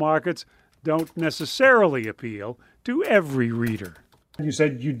financial markets don't necessarily appeal to every reader. You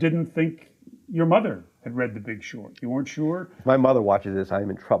said you didn't think your mother had read The Big Short. You weren't sure? If my mother watches this, I'm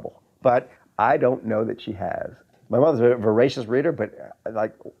in trouble. But I don't know that she has. My mother's a voracious reader, but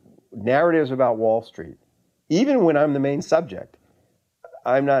like narratives about Wall Street, even when I'm the main subject,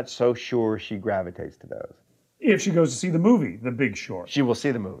 I'm not so sure she gravitates to those. If she goes to see the movie, The Big Short. She will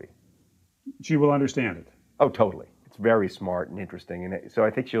see the movie. She will understand it. Oh, totally. It's very smart and interesting. And so I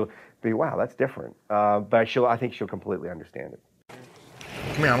think she'll be, wow, that's different. But I think she'll completely understand it.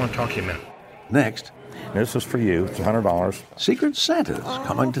 Come here, I want to talk to you a minute. Next, this is for you. It's $100. Secret Santa's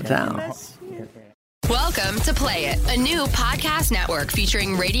coming to town. Welcome to Play It, a new podcast network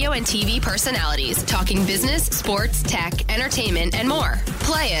featuring radio and TV personalities talking business, sports, tech, entertainment, and more.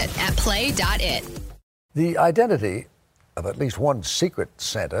 Play it at play.it. The identity of at least one Secret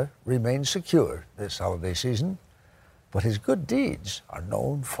Santa remains secure this holiday season, but his good deeds are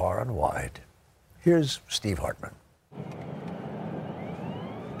known far and wide. Here's Steve Hartman.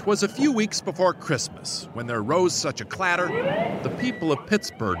 'Twas a few weeks before Christmas when there rose such a clatter, the people of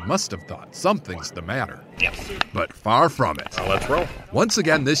Pittsburgh must have thought something's the matter. But far from it. Let's roll. Once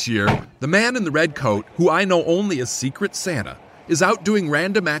again this year, the man in the red coat, who I know only as Secret Santa, is out doing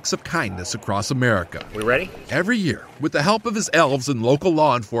random acts of kindness across America. We ready? Every year, with the help of his elves and local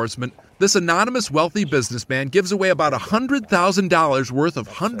law enforcement, this anonymous wealthy businessman gives away about $100,000 worth of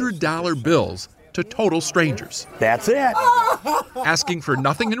 $100 bills to total strangers. That's it. Asking for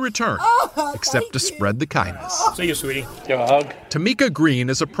nothing in return except to spread the kindness. See you, sweetie. Give a hug. Tamika Green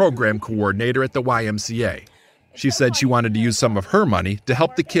is a program coordinator at the YMCA. She said she wanted to use some of her money to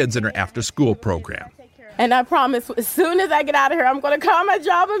help the kids in her after-school program. And I promise, as soon as I get out of here, I'm going to call my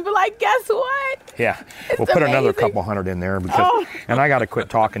job and be like, guess what? Yeah, we'll put another couple hundred in there because, and I got to quit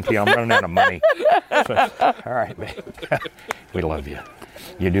talking to you. I'm running out of money. So, all right, babe. We love you.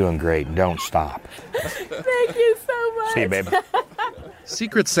 You're doing great. Don't stop. Thank you so much. See you, babe.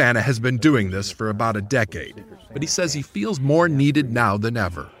 Secret Santa has been doing this for about a decade, but he says he feels more needed now than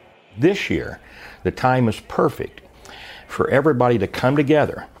ever. This year, the time is perfect for everybody to come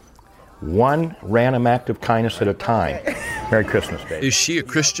together, one random act of kindness at a time. Merry Christmas, babe. Is she a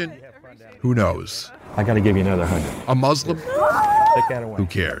Christian? Who knows? I got to give you another $100. A Muslim? Take that away. Who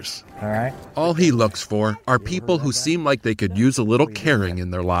cares? All right. All he looks for are people who seem like they could use a little caring in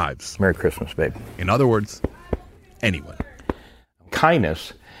their lives. Merry Christmas, babe. In other words, anyone.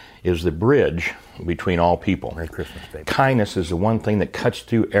 Kindness is the bridge between all people. Merry Christmas, babe. Kindness is the one thing that cuts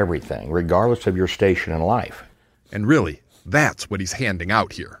through everything, regardless of your station in life. And really, that's what he's handing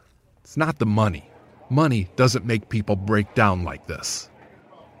out here. It's not the money. Money doesn't make people break down like this.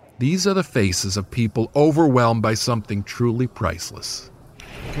 These are the faces of people overwhelmed by something truly priceless.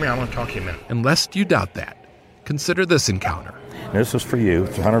 Come here, I want to talk to you a minute. And lest you doubt that, consider this encounter. This is for you.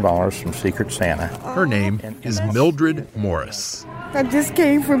 It's $100 from Secret Santa. Her name is Mildred Morris. I just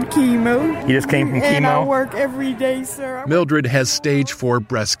came from chemo. You just came from chemo? And I work every day, sir. Mildred has stage 4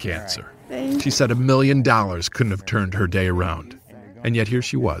 breast cancer. Thank She said $1 million couldn't have turned her day around. And yet here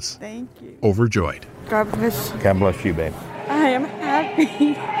she was, Thank you. overjoyed. God bless you. God bless you, babe. I am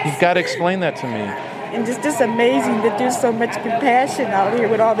happy. You've got to explain that to me. And it's just amazing that there's so much compassion out here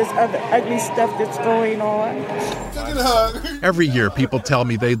with all this other ugly stuff that's going on. Every year people tell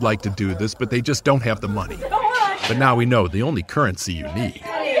me they'd like to do this, but they just don't have the money. But now we know the only currency you need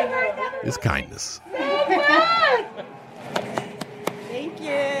is kindness. Thank you.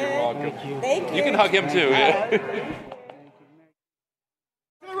 You're welcome. Thank you. You can hug him too. Yeah.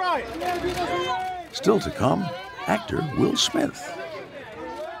 Still to come, actor Will Smith.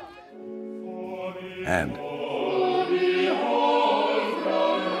 And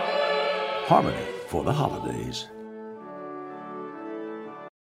Harmony for the holidays.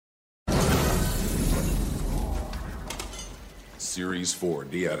 Series 4,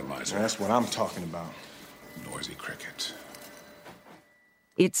 deatomizer. That's what I'm talking about. Noisy cricket.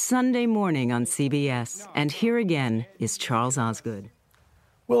 It's Sunday morning on CBS, and here again is Charles Osgood.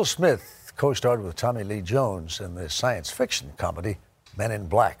 Will Smith co-starred with Tommy Lee Jones in the science fiction comedy Men in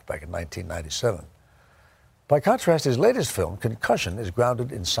Black back in 1997. By contrast, his latest film, Concussion, is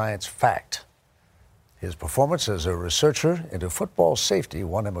grounded in science fact. His performance as a researcher into football safety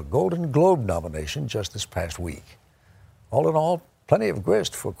won him a Golden Globe nomination just this past week. All in all, plenty of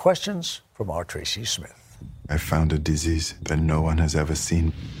grist for questions from our Tracy Smith. I found a disease that no one has ever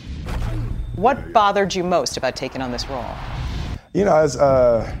seen. What bothered you most about taking on this role? You know,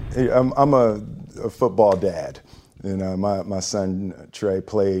 I'm a football dad. You know, my son Trey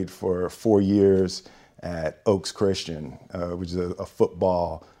played for 4 years at Oaks Christian, which is a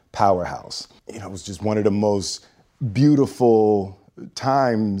football powerhouse. You know, it was just one of the most beautiful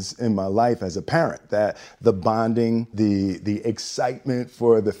times in my life as a parent. That the bonding, the excitement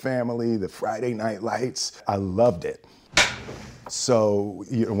for the family, the Friday night lights, I loved it. So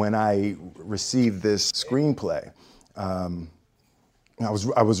when I received this screenplay, I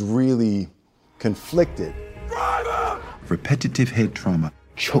was really conflicted. Repetitive head trauma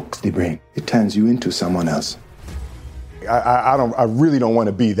chokes the brain. It turns you into someone else. I really don't want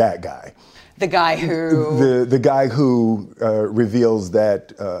to be that guy. The guy who... The guy who reveals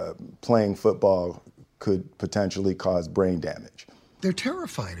that playing football could potentially cause brain damage. They're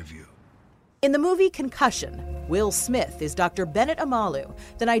terrified of you. In the movie Concussion, Will Smith is Dr. Bennett Amalu,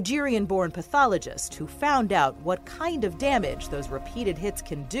 the Nigerian-born pathologist who found out what kind of damage those repeated hits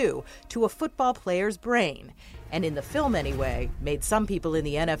can do to a football player's brain, and in the film anyway, made some people in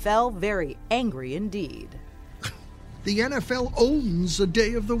the NFL very angry indeed. The NFL owns a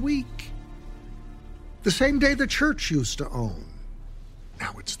day of the week. The same day the church used to own.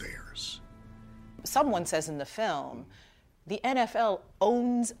 Now it's theirs. Someone says in the film, the NFL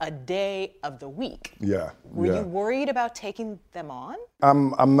owns a day of the week. Yeah. Were you worried about taking them on?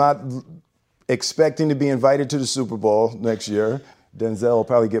 I'm not expecting to be invited to the Super Bowl next year. Denzel will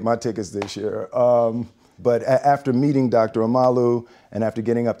probably get my tickets this year. But after meeting Dr. Amalu and after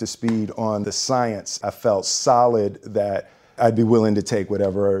getting up to speed on the science, I felt solid that I'd be willing to take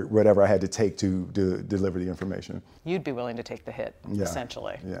whatever I had to take to deliver the information. You'd be willing to take the hit,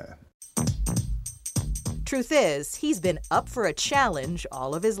 essentially. Yeah. Truth is, he's been up for a challenge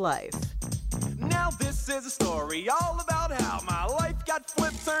all of his life. Now this is a story all about how my life got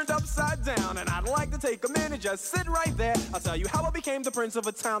flipped, turned upside down, and I'd like to take a minute, just sit right there. I'll tell you how I became the prince of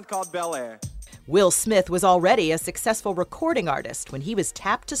a town called Bel Air. Will Smith was already a successful recording artist when he was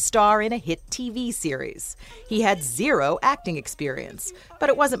tapped to star in a hit TV series. He had 0 acting experience, but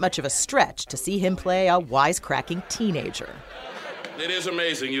it wasn't much of a stretch to see him play a wisecracking teenager. It is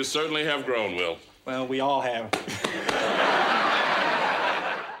amazing. You certainly have grown, Will. Well, we all have.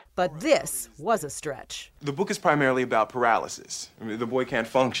 But this was a stretch. The book is primarily about paralysis. I mean, the boy can't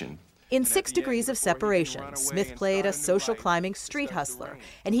function. In 6 Degrees of Separation, Smith played a social climbing street hustler,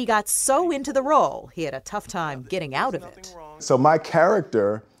 and he got so into the role, he had a tough time getting out of it. So my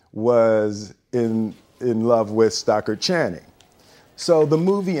character was in love with Stockard Channing. So the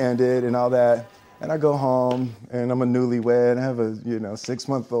movie ended and all that, and I go home, and I'm a newlywed, I have a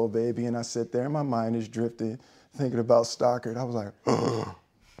 6-month-old baby, and I sit there, and my mind is drifting, thinking about Stockard. I was like, ugh.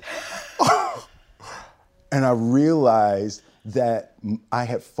 And I realized that I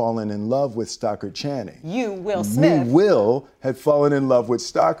had fallen in love with Stockard Channing. You, Will Smith. Me, Will, had fallen in love with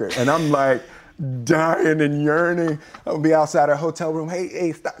Stockard. And I'm like dying and yearning. I'll be outside our hotel room.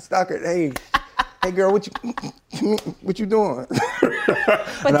 Hey, Stockard, hey girl, what you doing?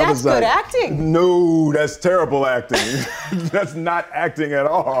 But that's good acting. No, that's terrible acting. That's not acting at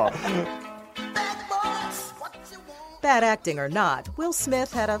all. Bad acting or not, Will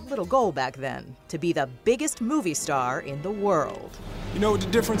Smith had a little goal back then, to be the biggest movie star in the world. You know what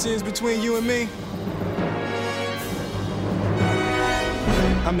the difference is between you and me?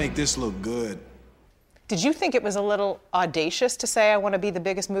 I make this look good. Did you think it was a little audacious to say I want to be the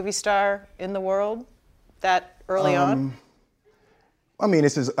biggest movie star in the world that early on? I mean,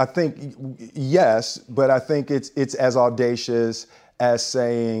 I think, yes, but I think it's as audacious as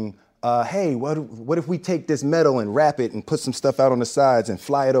saying, hey, what if we take this metal and wrap it and put some stuff out on the sides and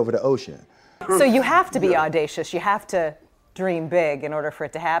fly it over the ocean? So you have to be audacious. You have to dream big in order for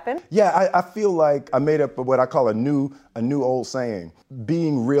it to happen? Yeah, I feel like I made up what I call a new old saying.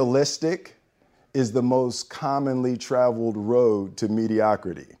 Being realistic is the most commonly traveled road to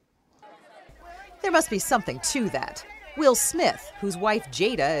mediocrity. There must be something to that. Will Smith, whose wife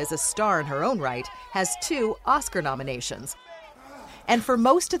Jada is a star in her own right, has 2 Oscar nominations. And for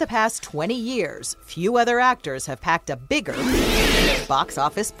most of the past 20 years, few other actors have packed a bigger box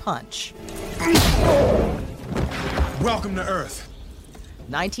office punch. Welcome to Earth.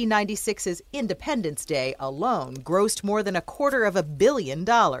 1996's Independence Day alone grossed more than $250 million.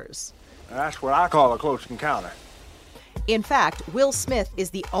 That's what I call a close encounter. In fact, Will Smith is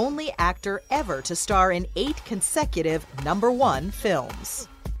the only actor ever to star in 8 consecutive #1 films.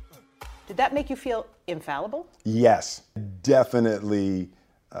 Did that make you feel infallible? Yes, definitely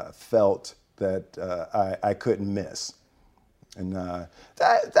felt that I couldn't miss. And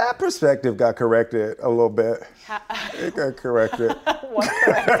that perspective got corrected a little bit. It got corrected. What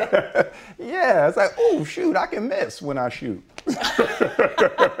corrected? Yeah, it's like, oh, shoot, I can miss when I shoot.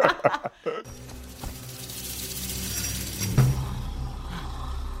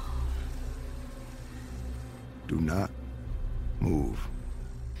 Do not move.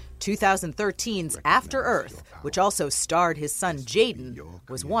 2013's After Earth which also starred his son Jaden,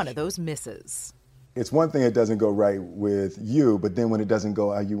 was one of those misses. It's one thing it doesn't go right with you, but then when it doesn't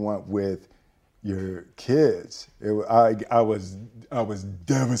go how you want with your kids, I was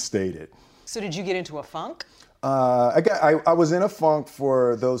devastated. So did you get into a funk? I was in a funk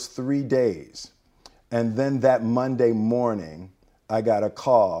for those 3 days. And then that Monday morning, I got a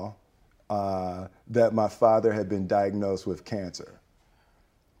call that my father had been diagnosed with cancer.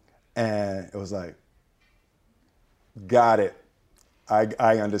 And it was like, got it.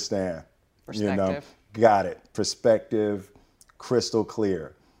 I understand. Perspective. Got it. Perspective, crystal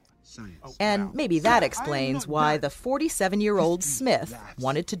clear. And maybe that explains why the 47-year-old Smith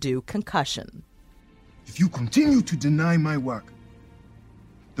wanted to do Concussion. If you continue to deny my work,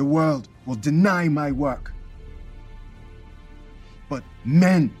 the world will deny my work. But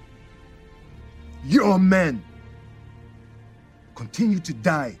men, your men, continue to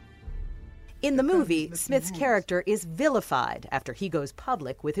die. In the movie, Smith's character is vilified after he goes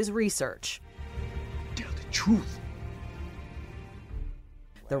public with his research. Tell the truth.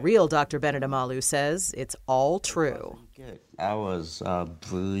 The real Dr. Bennet Omalu says it's all true. I was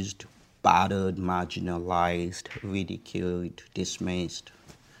bruised, battered, marginalized, ridiculed, dismissed.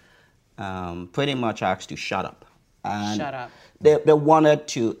 Pretty much asked to shut up. And shut up. They wanted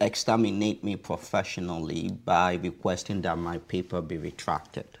to exterminate me professionally by requesting that my paper be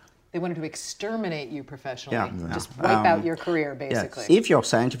retracted. They wanted to exterminate you professionally. Yeah. Just wipe out your career, basically. Yes. If your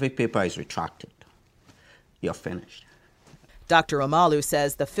scientific paper is retracted, you're finished. Dr. Omalu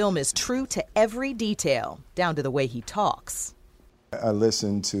says the film is true to every detail, down to the way he talks. I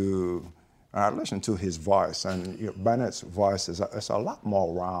listened to his voice, and Bennett's voice is a lot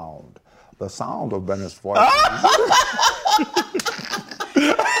more round. The sound of Bennett's voice.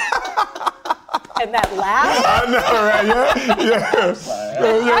 And that laugh? I know, right?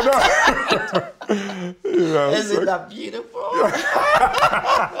 Yeah. Isn't that beautiful?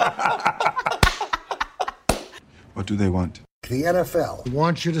 What do they want? The NFL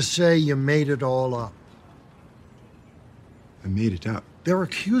wants you to say you made it all up. I made it up. They're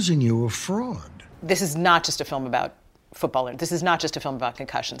accusing you of fraud. This is not just a film about football. This is not just a film about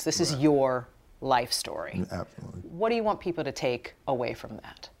concussions. This is your life story. Absolutely. What do you want people to take away from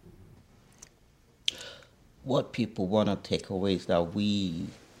that? What people want to take away is that we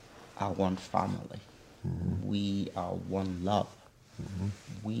are one family. Mm-hmm. We are one love. Mm-hmm.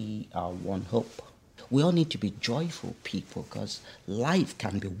 We are one hope. We all need to be joyful people because life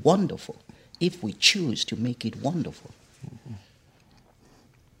can be wonderful if we choose to make it wonderful. Mm-hmm.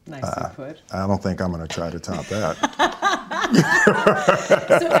 Nicely put. I don't think I'm going to try to top that.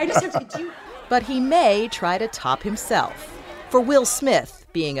 So I just have to do... But he may try to top himself. For Will Smith,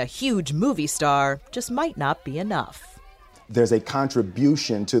 being a huge movie star just might not be enough. There's a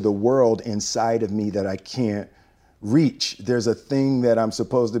contribution to the world inside of me that I can't reach. There's a thing that I'm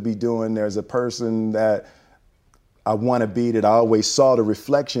supposed to be doing. There's a person that I want to be that I always saw the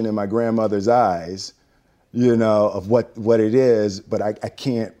reflection in my grandmother's eyes, of what it is, but I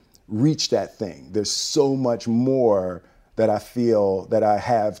can't reach that thing. There's so much more that I feel that I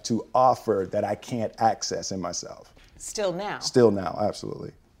have to offer that I can't access in myself. Still now? Still now,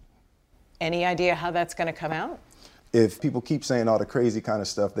 absolutely. Any idea how that's going to come out? If people keep saying all the crazy kind of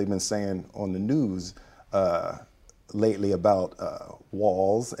stuff they've been saying on the news lately about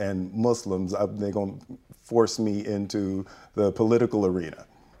walls and Muslims, they're going to force me into the political arena.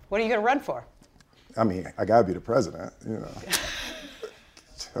 What are you going to run for? I mean, I got to be the president,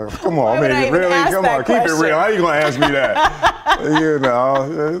 Come on, really? Come on, keep it real. How you going to ask me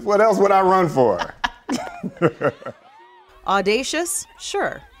that? What else would I run for? Audacious?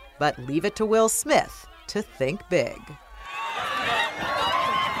 Sure. But leave it to Will Smith to think big.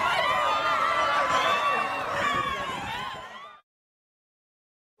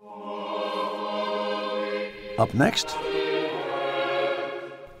 Up next,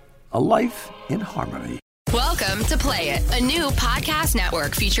 A Life in Harmony. Welcome to Play It, a new podcast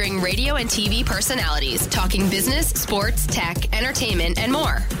network featuring radio and TV personalities talking business, sports, tech, entertainment, and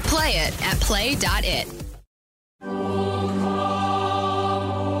more. Play it at play.it.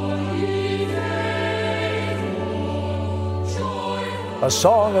 A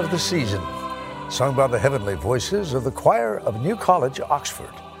song of the season, sung by the heavenly voices of the choir of New College,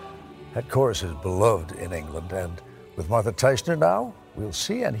 Oxford. That chorus is beloved in England, and with Martha Teichner now, we'll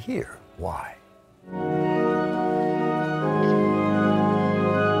see and hear why.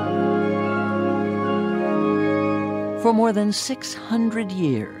 For more than 600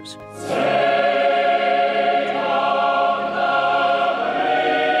 years,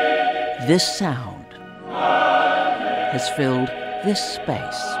 this sound has filled this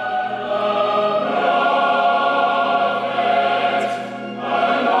space.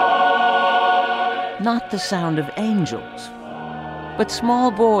 not the sound of angels, but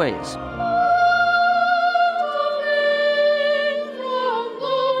small boys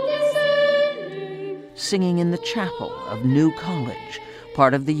singing in the chapel of New College,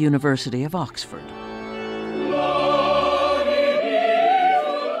 part of the University of Oxford.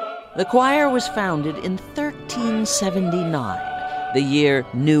 The choir was founded in 1379, the year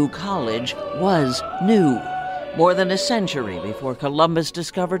New College was new, more than a century before Columbus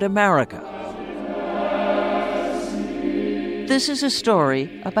discovered America. This is a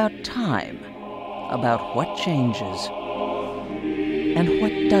story about time, about what changes and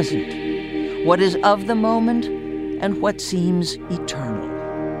what doesn't, what is of the moment and what seems eternal.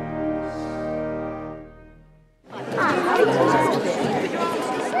 Now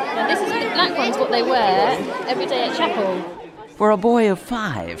this is the black ones, what they wear every day at chapel. For a boy of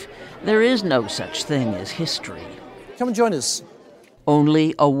 5, there is no such thing as history. Come and join us.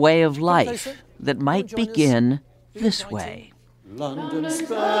 Only a way of life that might begin this way. London's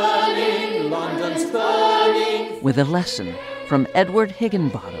burning, London's burning. With a lesson from Edward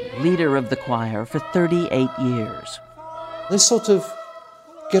Higginbottom, leader of the choir for 38 years. They sort of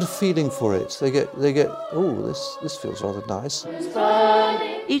get a feeling for it. They get. Oh, this feels rather nice.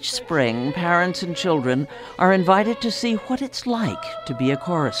 Each spring, parents and children are invited to see what it's like to be a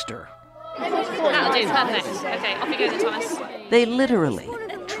chorister. That'll do, perfect. Okay, off you go then, Thomas. They literally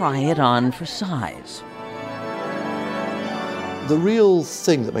try it on for size. The real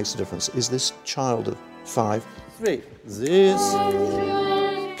thing that makes a difference is this child of 5, 3, this,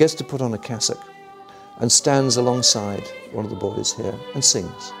 gets to put on a cassock and stands alongside one of the boys here and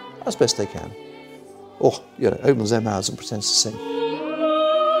sings as best they can. Or, opens their mouths and pretends to sing.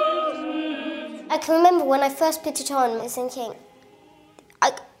 I can remember when I first put it on, I was thinking,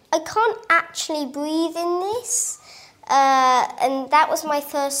 I can't actually breathe in this. And that was my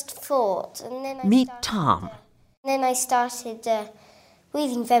first thought. And then Meet Tom. Then I started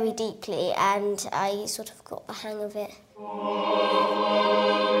breathing very deeply, and I sort of got the hang of it.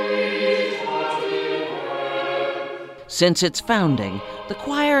 Since its founding, the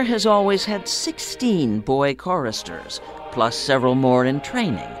choir has always had 16 boy choristers, plus several more in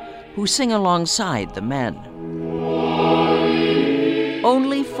training, who sing alongside the men.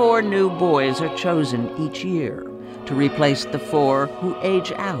 Only 4 new boys are chosen each year to replace the 4 who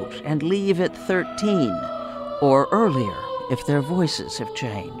age out and leave at 13, or earlier if their voices have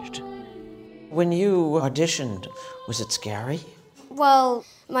changed. When you auditioned, was it scary? Well,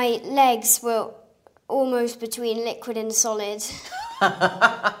 my legs were almost between liquid and solid.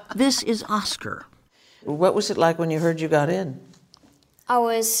 This is Oscar. What was it like when you heard you got in? I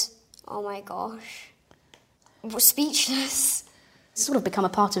was, oh my gosh, speechless. It's sort of become a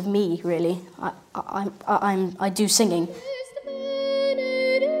part of me, really. I do singing.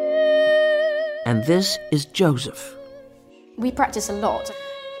 And this is Joseph. We practice a lot,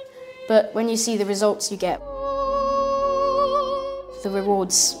 but when you see the results you get, the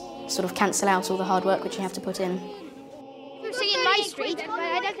rewards sort of cancel out all the hard work which you have to put in.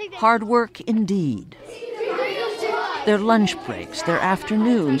 Hard work indeed. Their lunch breaks, their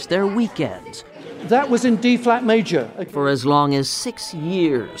afternoons, their weekends. That was in D flat major. For as long as 6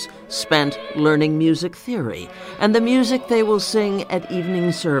 years spent learning music theory and the music they will sing at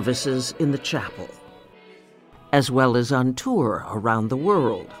evening services in the chapel, as well as on tour around the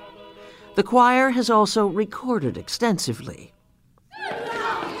world. The choir has also recorded extensively.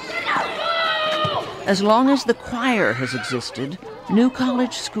 As long as the choir has existed, New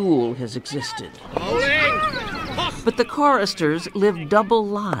College School has existed. But the choristers live double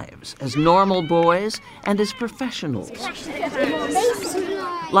lives, as normal boys and as professionals.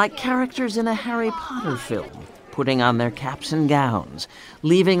 Like characters in a Harry Potter film, putting on their caps and gowns,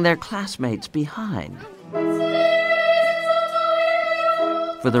 leaving their classmates behind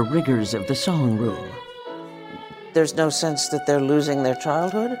for the rigors of the song room. There's no sense that they're losing their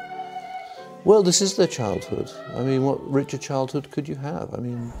childhood? Well, this is their childhood. I mean, what richer childhood could you have? I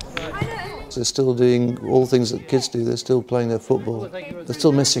mean, they're still doing all the things that kids do. They're still playing their football. They're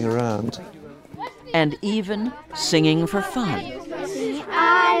still messing around. And even singing for fun.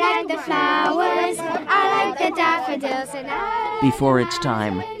 I like the flowers, I like the daffodils, and before it's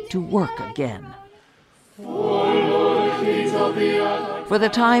time to work again. For the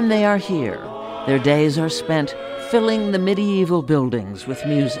time they are here, their days are spent filling the medieval buildings with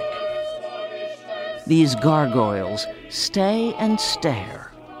music. These gargoyles stay and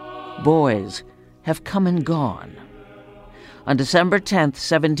stare. Boys have come and gone. On December 10th,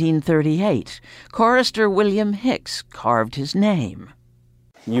 1738, chorister William Hicks carved his name.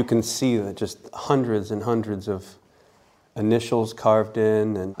 You can see that just hundreds and hundreds of initials carved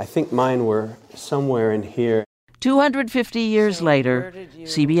in, and I think mine were somewhere in here. 250 years later,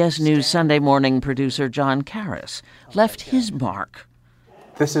 CBS News Sunday Morning producer John Karras left his mark.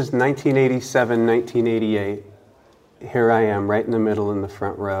 This is 1987, 1988. Here I am, right in the middle in the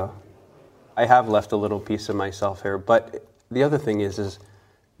front row. I have left a little piece of myself here, but the other thing is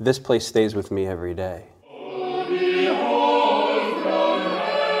this place stays with me every day.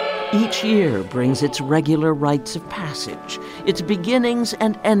 Each year brings its regular rites of passage, its beginnings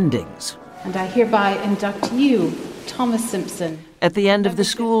and endings. And I hereby induct you, Thomas Simpson. At the end of the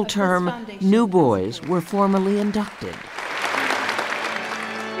school term, new boys were formally inducted.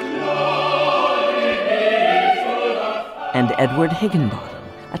 And Edward Higginbottom,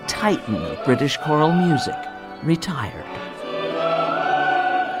 a titan of British choral music, retired.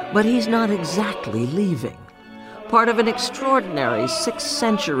 But he's not exactly leaving. Part of an extraordinary 6th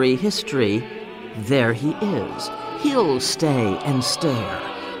century history, there he is. He'll stay and stare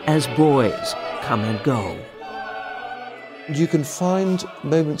as boys come and go. You can find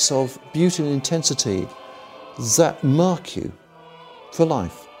moments of beauty and intensity that mark you for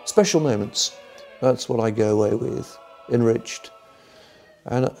life. Special moments. That's what I go away with, enriched.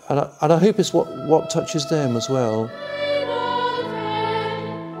 And I hope it's what touches them as well.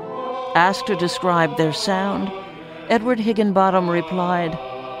 Asked to describe their sound, Edward Higginbottom replied,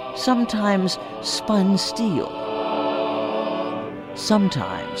 sometimes spun steel,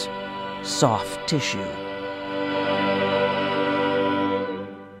 sometimes soft tissue.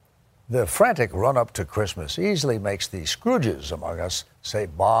 The frantic run-up to Christmas easily makes the Scrooges among us say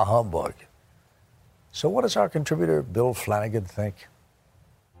bah humbug. So what does our contributor Bill Flanagan think?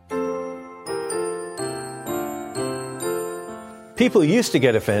 People used to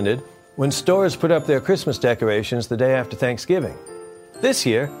get offended when stores put up their Christmas decorations the day after Thanksgiving. This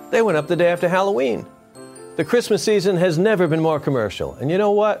year, they went up the day after Halloween. The Christmas season has never been more commercial. And you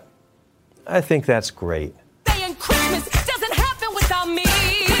know what? I think that's great. Saying Christmas doesn't happen without me.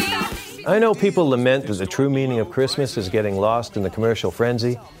 I know people lament that the true meaning of Christmas is getting lost in the commercial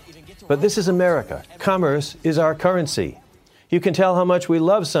frenzy. But this is America. Commerce is our currency. You can tell how much we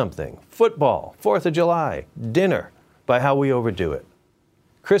love something, football, 4th of July, dinner, by how we overdo it.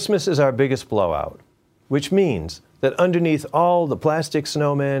 Christmas is our biggest blowout, which means that underneath all the plastic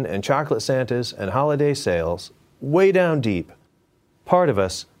snowmen and chocolate Santas and holiday sales, way down deep, part of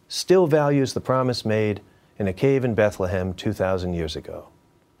us still values the promise made in a cave in Bethlehem 2,000 years ago.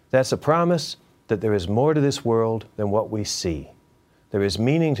 That's a promise that there is more to this world than what we see. There is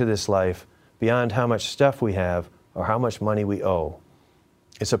meaning to this life beyond how much stuff we have or how much money we owe.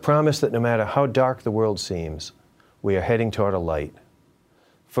 It's a promise that no matter how dark the world seems, we are heading toward a light.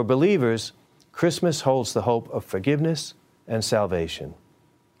 For believers, Christmas holds the hope of forgiveness and salvation.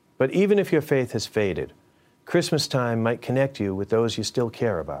 But even if your faith has faded, Christmas time might connect you with those you still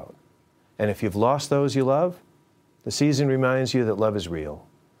care about. And if you've lost those you love, the season reminds you that love is real,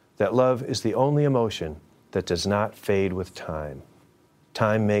 that love is the only emotion that does not fade with time.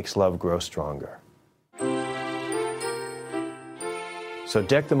 Time makes love grow stronger. So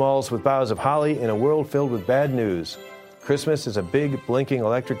deck the malls with boughs of holly in a world filled with bad news. Christmas is a big, blinking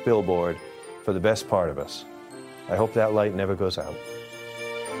electric billboard for the best part of us. I hope that light never goes out.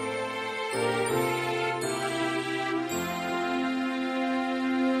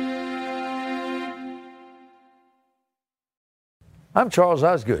 I'm Charles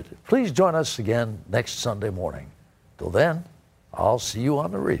Osgood. Please join us again next Sunday morning. Till then, I'll see you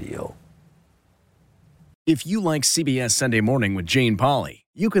on the radio. If you like CBS Sunday Morning with Jane Pauley,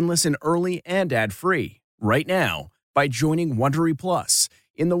 you can listen early and ad-free right now by joining Wondery Plus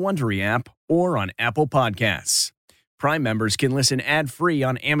in the Wondery app or on Apple Podcasts. Prime members can listen ad-free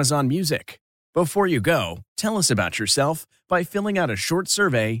on Amazon Music. Before you go, tell us about yourself by filling out a short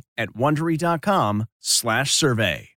survey at Wondery.com/survey.